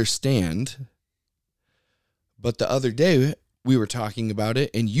to understand. But the other day we were talking about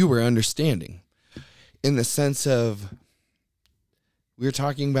it and you were understanding in the sense of we were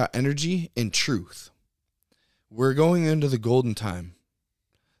talking about energy and truth. We're going into the golden time,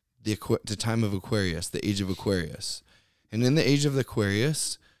 the time of Aquarius, the age of Aquarius. And in the age of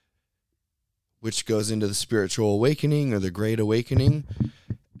Aquarius, which goes into the spiritual awakening or the great awakening,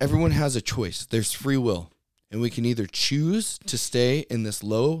 everyone has a choice. There's free will. And we can either choose to stay in this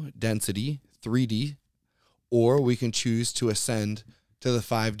low density 3D, or we can choose to ascend to the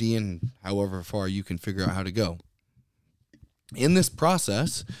 5D and however far you can figure out how to go. In this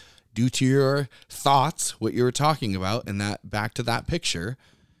process, due to your thoughts, what you were talking about, and that back to that picture,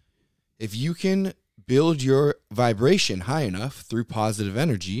 if you can build your vibration high enough through positive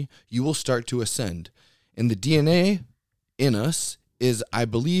energy, you will start to ascend. And the DNA in us is, I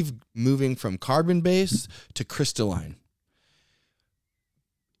believe, moving from carbon-based to crystalline.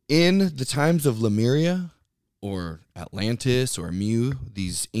 In the times of Lemuria or Atlantis or Mu,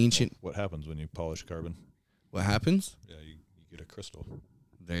 these ancient... What happens when you polish carbon? What happens? Yeah, you get a crystal.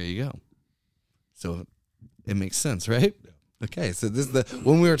 There you go. So it makes sense, right? Yeah. Okay, so this is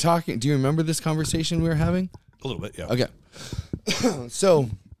when we were talking, do you remember this conversation we were having? A little bit, yeah. Okay. So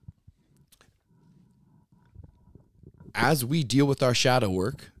as we deal with our shadow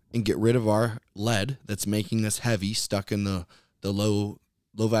work and get rid of our lead that's making us heavy, stuck in the low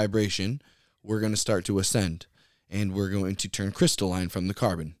vibration, we're going to start to ascend, and we're going to turn crystalline from the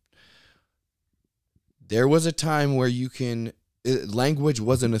carbon. There was a time where language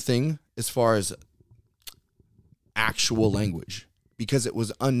wasn't a thing as far as actual language, because it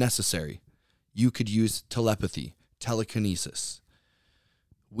was unnecessary. You could use telepathy, telekinesis.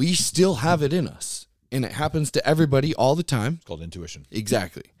 We still have it in us, and it happens to everybody all the time. It's called intuition.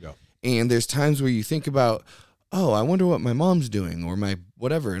 Exactly. Yeah. And there's times where you think about, oh, I wonder what my mom's doing or my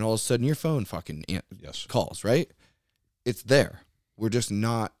whatever, and all of a sudden your phone fucking calls, right? It's there. We're just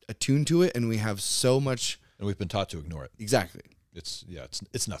not attuned to it, and we have so much. And we've been taught to ignore it. Exactly. It's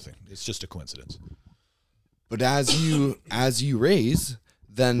nothing. It's just a coincidence. But as you raise,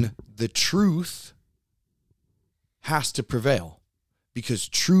 then the truth has to prevail, because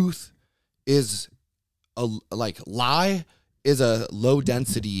truth is lie is a low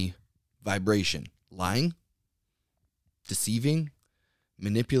density vibration. Lying, deceiving,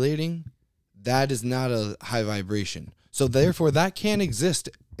 manipulating, that is not a high vibration. So therefore that can't exist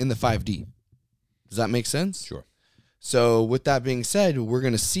in the 5D. Does that make sense? Sure. So with that being said, we're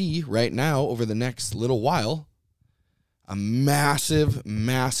going to see right now over the next little while a massive,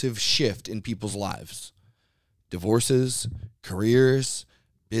 massive shift in people's lives. Divorces, careers,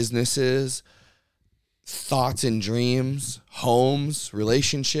 businesses, thoughts and dreams, homes,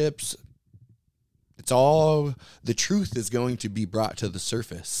 relationships. It's all, the truth is going to be brought to the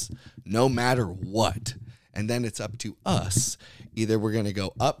surface no matter what. And then it's up to us. Either we're going to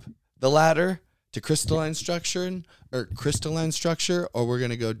go up the ladder to crystalline structure, or we're going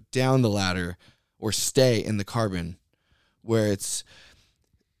to go down the ladder or stay in the carbon where it's,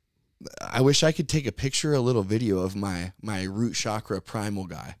 I wish I could take a picture, a little video of my root chakra primal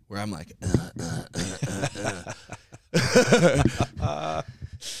guy where I'm like,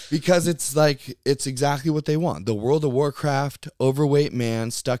 because it's like, it's exactly what they want. The World of Warcraft, overweight man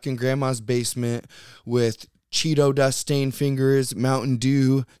stuck in grandma's basement with Cheeto dust stained fingers, Mountain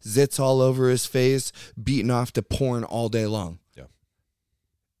Dew, zits all over his face, beating off to porn all day long. Yeah.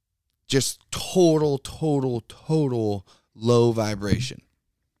 Just total low vibration.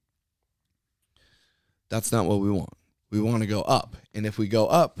 That's not what we want. We want to go up. And if we go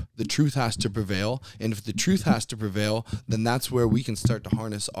up, the truth has to prevail. And if the truth has to prevail, then that's where we can start to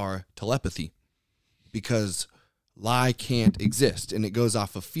harness our telepathy. Because lie can't exist. And it goes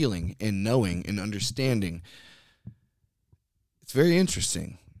off of feeling and knowing and understanding. It's very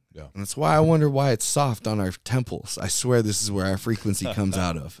interesting. Yeah. And that's why I wonder why it's soft on our temples. I swear this is where our frequency comes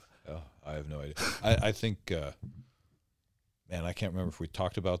out of. Oh, I have no idea. I think, man, I can't remember if we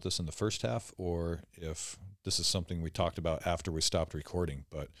talked about this in the first half or if this is something we talked about after we stopped recording.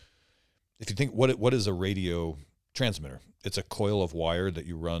 But if you think, what is a radio transmitter? It's a coil of wire that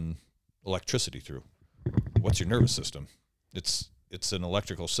you run electricity through. What's your nervous system? It's an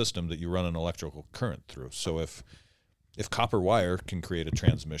electrical system that you run an electrical current through. So if copper wire can create a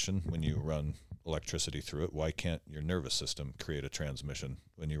transmission when you run electricity through it, why can't your nervous system create a transmission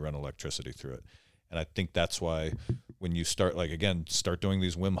when you run electricity through it? And I think that's why when you start doing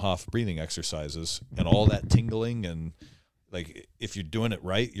these Wim Hof breathing exercises and all that tingling, and like if you're doing it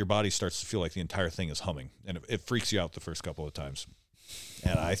right, your body starts to feel like the entire thing is humming, and it freaks you out the first couple of times.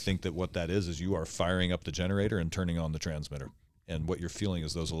 And I think that what that is you are firing up the generator and turning on the transmitter. And what you're feeling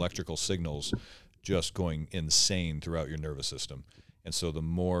is those electrical signals just going insane throughout your nervous system. And so the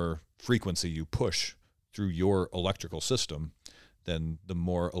more frequency you push through your electrical system, then the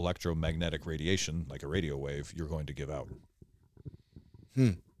more electromagnetic radiation, like a radio wave, you're going to give out.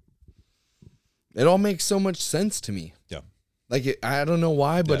 It all makes so much sense to me. Yeah. Like, I don't know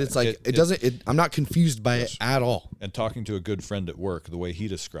why, but it's like, I'm not confused by it at all. And talking to a good friend at work, the way he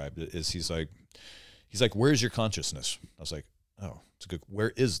described it is he's like, where's your consciousness? I was like, oh, it's a good,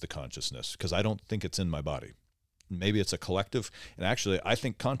 where is the consciousness? Because I don't think it's in my body. Maybe it's a collective. And actually, I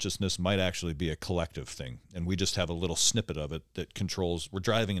think consciousness might actually be a collective thing. And we just have a little snippet of it that controls, we're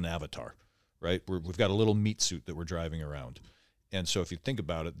driving an avatar, right? We've got a little meat suit that we're driving around. And so if you think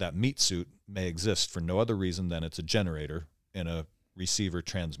about it, that meat suit may exist for no other reason than it's a generator and a receiver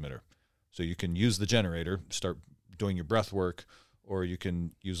transmitter. So you can use the generator, start doing your breath work, or you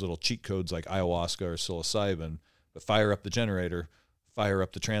can use little cheat codes like ayahuasca or psilocybin, but fire up the generator, fire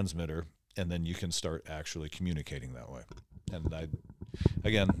up the transmitter, and then you can start actually communicating that way. And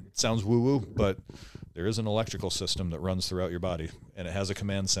again, it sounds woo-woo, but there is an electrical system that runs throughout your body, and it has a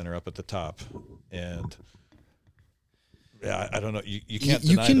command center up at the top. And yeah, I don't know. You can't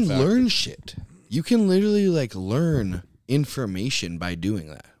deny the fact. You can learn shit. You can literally like learn information by doing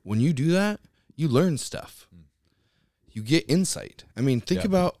that. When you do that, you learn stuff. You get insight. I mean, think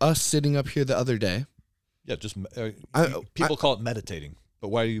about us sitting up here the other day. Yeah, just people call it meditating. But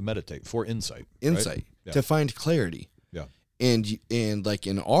why do you meditate? For insight. Insight. Right? Yeah. To find clarity. Yeah. And like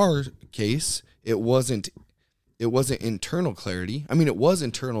in our case, it wasn't internal clarity. I mean, it was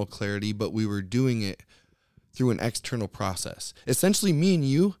internal clarity, but we were doing it through an external process. Essentially, me and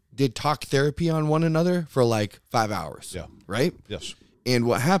you did talk therapy on one another for like 5 hours. Yeah. Right? Yes. And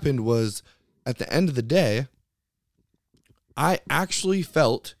what happened was, at the end of the day, I actually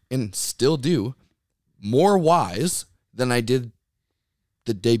felt, and still do, more wise than I did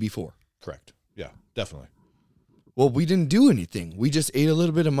the day before. Correct. Yeah, definitely. Well, we didn't do anything. We just ate a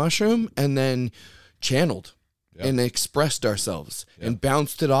little bit of mushroom and then channeled and expressed ourselves and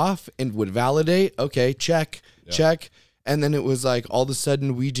bounced it off and would validate. Okay, check. And then it was like all of a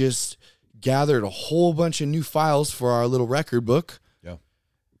sudden we just gathered a whole bunch of new files for our little record book. Yeah.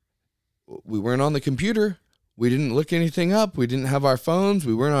 We weren't on the computer. We didn't look anything up. We didn't have our phones.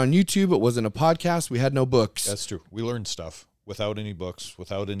 We weren't on YouTube. It wasn't a podcast. We had no books. That's true. We learned stuff without any books,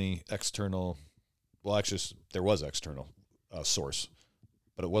 without any external. Well, actually, there was external source,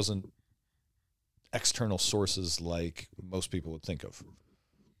 but it wasn't external sources like most people would think of.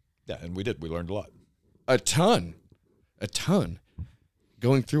 Yeah, and we did. We learned a lot. A ton.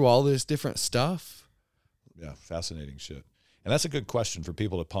 Going through all this different stuff. Yeah, fascinating shit. And that's a good question for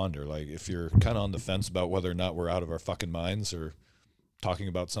people to ponder. Like, if you're kind of on the fence about whether or not we're out of our fucking minds or talking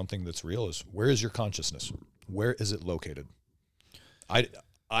about something that's real, is where is your consciousness? Where is it located? I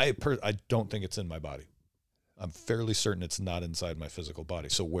don't think it's in my body. I'm fairly certain it's not inside my physical body.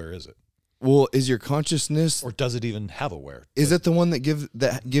 So where is it? Well, is your consciousness, or does it even have a where? Is it the one that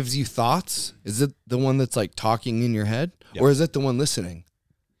gives you thoughts? Is it the one that's like talking in your head, or is it the one listening?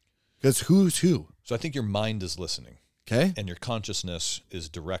 Because who's who? So I think your mind is listening. Okay. And your consciousness is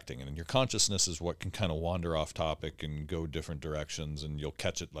directing. And your consciousness is what can kind of wander off topic and go different directions, and you'll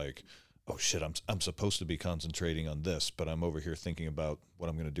catch it like, oh shit, I'm supposed to be concentrating on this, but I'm over here thinking about what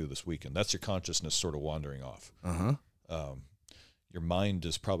I'm going to do this weekend. That's your consciousness sort of wandering off. Your mind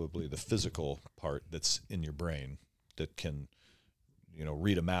is probably the physical part that's in your brain that can,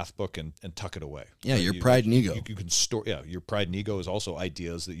 read a math book and tuck it away. Yeah, your pride and ego. You can store. Yeah, your pride and ego is also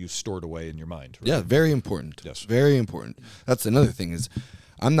ideas that you've stored away in your mind. Right? Yeah, very important. Yes, very important. That's another thing is,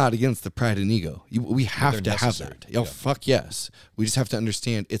 I'm not against the pride and ego. We have to have that. Yo, fuck yes. We just have to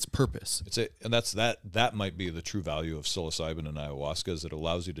understand its purpose. And that might be the true value of psilocybin and ayahuasca, is it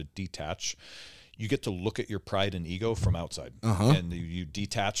allows you to detach. You get to look at your pride and ego from outside, and you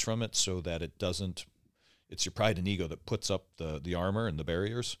detach from it so that it doesn't. It's your pride and ego that puts up the armor and the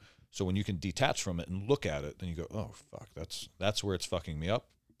barriers. So when you can detach from it and look at it, then you go, oh fuck, that's where it's fucking me up.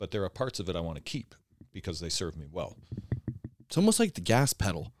 But there are parts of it I want to keep because they serve me well. It's almost like the gas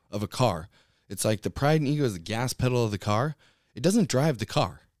pedal of a car. It's like the pride and ego is the gas pedal of the car. It doesn't drive the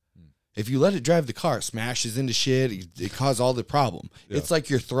car. If you let it drive the car, it smashes into shit. It causes all the problem. Yeah. It's like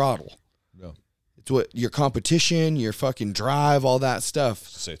your throttle. Yeah. It's what your competition, your fucking drive, all that stuff.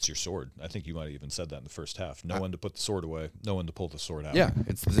 Say it's your sword. I think you might have even said that in the first half. No one to put the sword away. No one to pull the sword out. Yeah,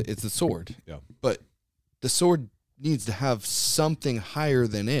 it's the sword. Yeah. But the sword needs to have something higher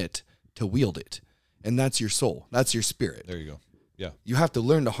than it to wield it. And that's your soul. That's your spirit. There you go. Yeah. You have to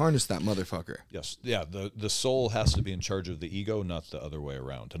learn to harness that motherfucker. Yes. Yeah. The soul has to be in charge of the ego, not the other way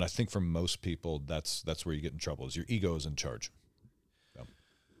around. And I think for most people, that's where you get in trouble, is your ego is in charge.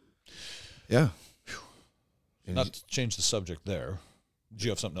 Yeah. Not to change the subject there. Do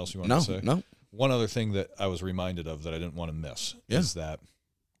you have something else you want to say? No. One other thing that I was reminded of that I didn't want to miss is that,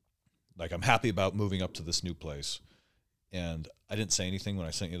 like, I'm happy about moving up to this new place. And I didn't say anything when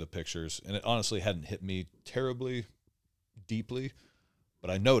I sent you the pictures. And it honestly hadn't hit me terribly deeply.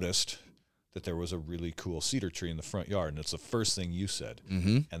 But I noticed that there was a really cool cedar tree in the front yard. And it's the first thing you said.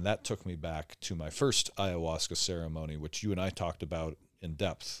 Mm-hmm. And that took me back to my first ayahuasca ceremony, which you and I talked about in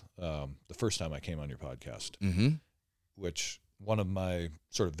depth the first time I came on your podcast. Mm-hmm. Which one of my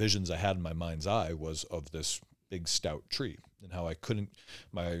sort of visions I had in my mind's eye was of this big stout tree, and how I couldn't,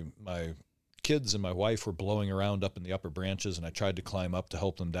 my kids and my wife were blowing around up in the upper branches, and I tried to climb up to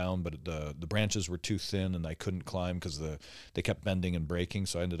help them down, but the branches were too thin and I couldn't climb because they kept bending and breaking.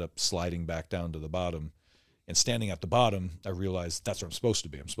 So I ended up sliding back down to the bottom, and standing at the bottom, I realized that's where I'm supposed to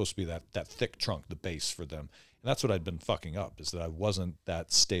be. I'm supposed to be that thick trunk, the base for them. And that's what I'd been fucking up, is that I wasn't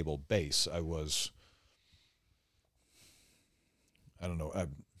that stable base. I was, I don't know,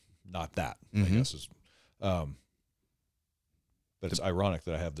 I'm not that, I guess is. But it's ironic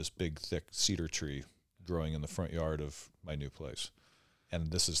that I have this big, thick cedar tree growing in the front yard of my new place. And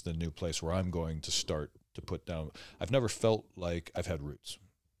this is the new place where I'm going to start to put down. I've never felt like I've had roots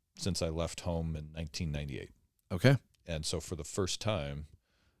since I left home in 1998. Okay. And so for the first time,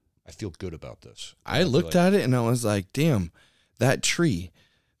 I feel good about this. I looked at it and I was like, damn, that tree.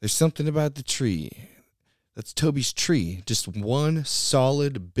 There's something about the tree. That's Toby's tree. Just one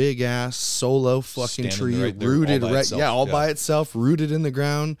solid, big-ass, solo fucking tree. Right there, rooted all by itself, rooted in the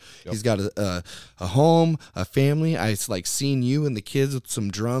ground. Yep. He's got a home, a family. I like seen you and the kids with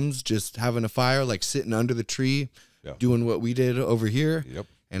some drums just having a fire, like sitting under the tree, doing what we did over here. Yep.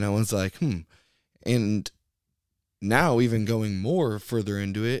 And I was like, And now, even going more further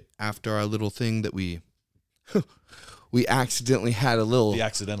into it, after our little thing that we accidentally had a little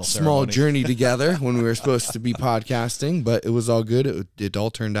small ceremony. Journey together when we were supposed to be podcasting, but it was all good. It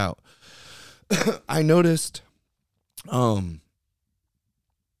all turned out. I noticed when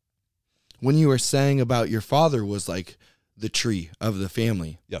you were saying about your father was like the tree of the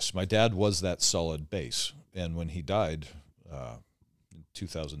family. Yes, my dad was that solid base. And when he died in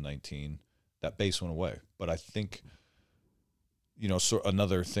 2019, that base went away. But I think, so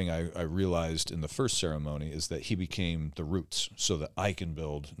another thing I realized in the first ceremony is that he became the roots so that I can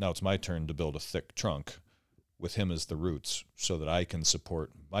build. Now it's my turn to build a thick trunk with him as the roots so that I can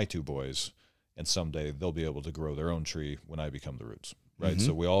support my two boys and someday they'll be able to grow their own tree when I become the roots, right? Mm-hmm.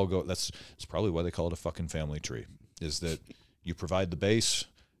 So we all go, that's probably why they call it a fucking family tree, is that you provide the base,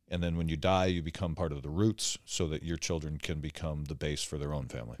 and then when you die, you become part of the roots so that your children can become the base for their own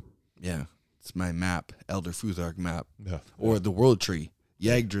family. Yeah. It's my map, Elder Futhark map, Yeah. or the world tree,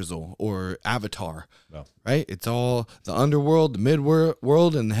 Yggdrasil, or Avatar, Yeah. right? It's all the underworld, the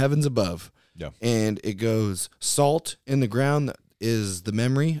mid-world, and the heavens above. Yeah. And it goes salt in the ground that is the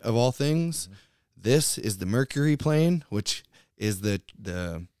memory of all things. Mm-hmm. This is the Mercury plane, which is the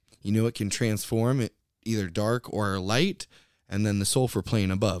it can transform it either dark or light, and then the sulfur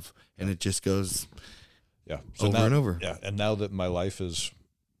plane above. And it just goes over and over. Yeah. And now that my life is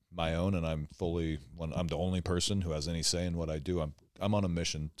my own and I'm the only person who has any say in what I do, I'm on a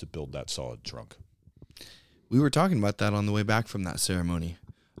mission to build that solid trunk. We were talking about that on the way back from that ceremony,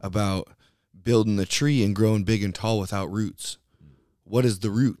 about building the tree and growing big and tall without roots. What is the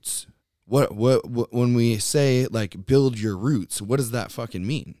roots? What when we say like build your roots, what does that fucking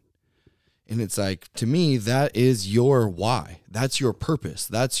mean? And it's like, to me, that is your why. That's your purpose.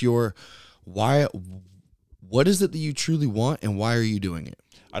 That's your why. What is it that you truly want, and why are you doing it?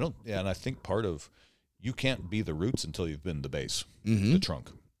 And I think part of, you can't be the roots until you've been the base, Mm-hmm. the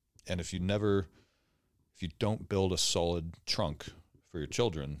trunk. And if you don't build a solid trunk for your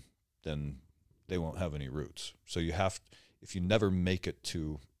children, then they won't have any roots. So if you never make it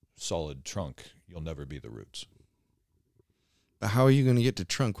to solid trunk, you'll never be the roots. But how are you going to get to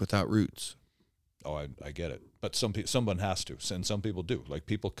trunk without roots? Oh, I get it. But someone has to, and some people do. Like,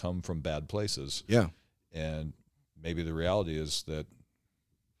 people come from bad places. Yeah. And maybe the reality is that,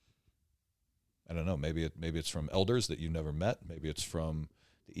 I don't know, maybe it's from elders that you never met, maybe it's from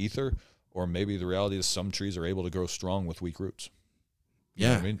the ether, or maybe the reality is some trees are able to grow strong with weak roots. You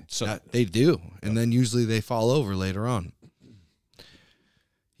know what I mean? So, they do. And then usually they fall over later on.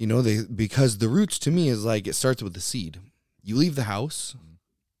 Because the roots, to me, is like, it starts with the seed. You leave the house,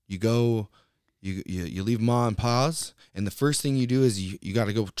 you go, you leave ma and pa's, and the first thing you do is you got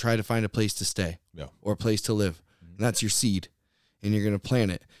to go try to find a place to stay, or a place to live. And that's your seed, and you're going to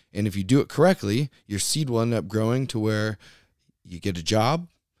plant it. And if you do it correctly, your seed will end up growing to where you get a job,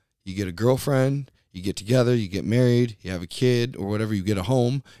 you get a girlfriend, you get together, you get married, you have a kid or whatever, you get a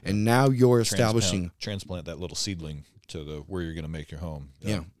home, and now you're establishing. Transplant that little seedling to where you're going to make your home.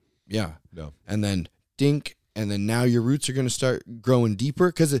 Yeah. And then dink. And then now your roots are going to start growing deeper,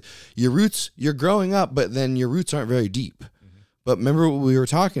 because your roots, you're growing up, but then your roots aren't very deep. Mm-hmm. But remember what we were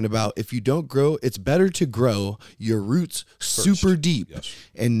talking about? If you don't grow, it's better to grow your roots super deep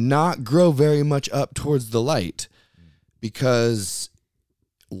and not grow very much up towards the light, because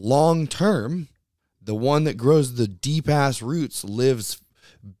long term, the one that grows the deep ass roots lives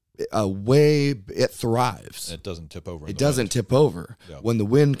it thrives. And it doesn't tip over. It doesn't tip over. Yeah. When the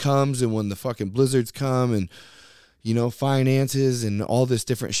wind comes and when the fucking blizzards come and, finances and all this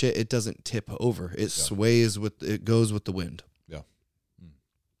different shit, it doesn't tip over. It sways it goes with the wind. Yeah.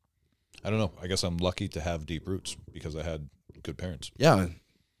 I don't know. I guess I'm lucky to have deep roots because I had good parents. Yeah.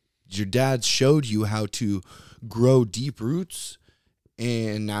 Your dad showed you how to grow deep roots,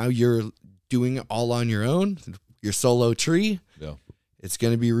 and now you're doing it all on your own. Your solo tree. Yeah. It's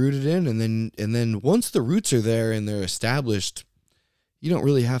going to be rooted in, and then once the roots are there and they're established, you don't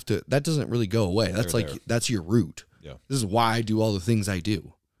really have to. That doesn't really go away. That's your root. Yeah. This is why I do all the things I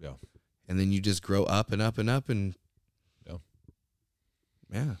do. Yeah. And then you just grow up and up and up, and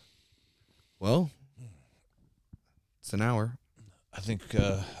yeah. Well, it's an hour. I think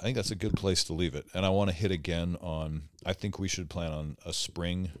that's a good place to leave it. And I want to hit again on, I think we should plan on a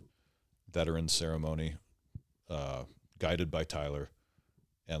spring veteran ceremony, guided by Tyler.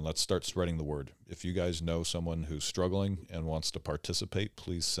 And let's start spreading the word. If you guys know someone who's struggling and wants to participate,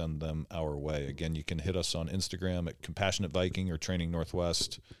 please send them our way. Again, you can hit us on Instagram at Compassionate Viking or Training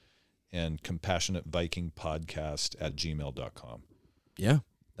Northwest, and compassionatevikingpodcast@gmail.com. Yeah,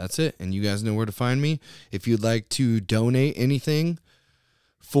 that's it. And you guys know where to find me. If you'd like to donate anything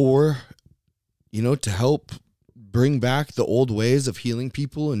for, to help bring back the old ways of healing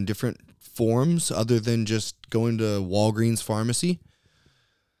people in different forms other than just going to Walgreens pharmacy,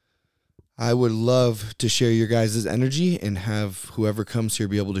 I would love to share your guys' energy and have whoever comes here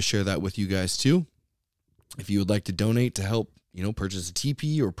be able to share that with you guys too. If you would like to donate to help, purchase a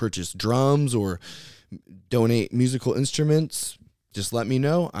teepee or purchase drums or donate musical instruments, just let me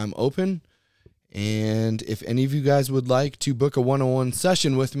know. I'm open. And if any of you guys would like to book a one-on-one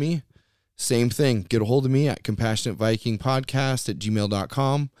session with me, same thing. Get a hold of me at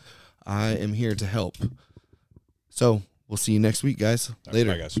compassionatevikingpodcast@gmail.com. I am here to help. So we'll see you next week, guys.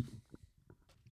 Later. Bye, guys.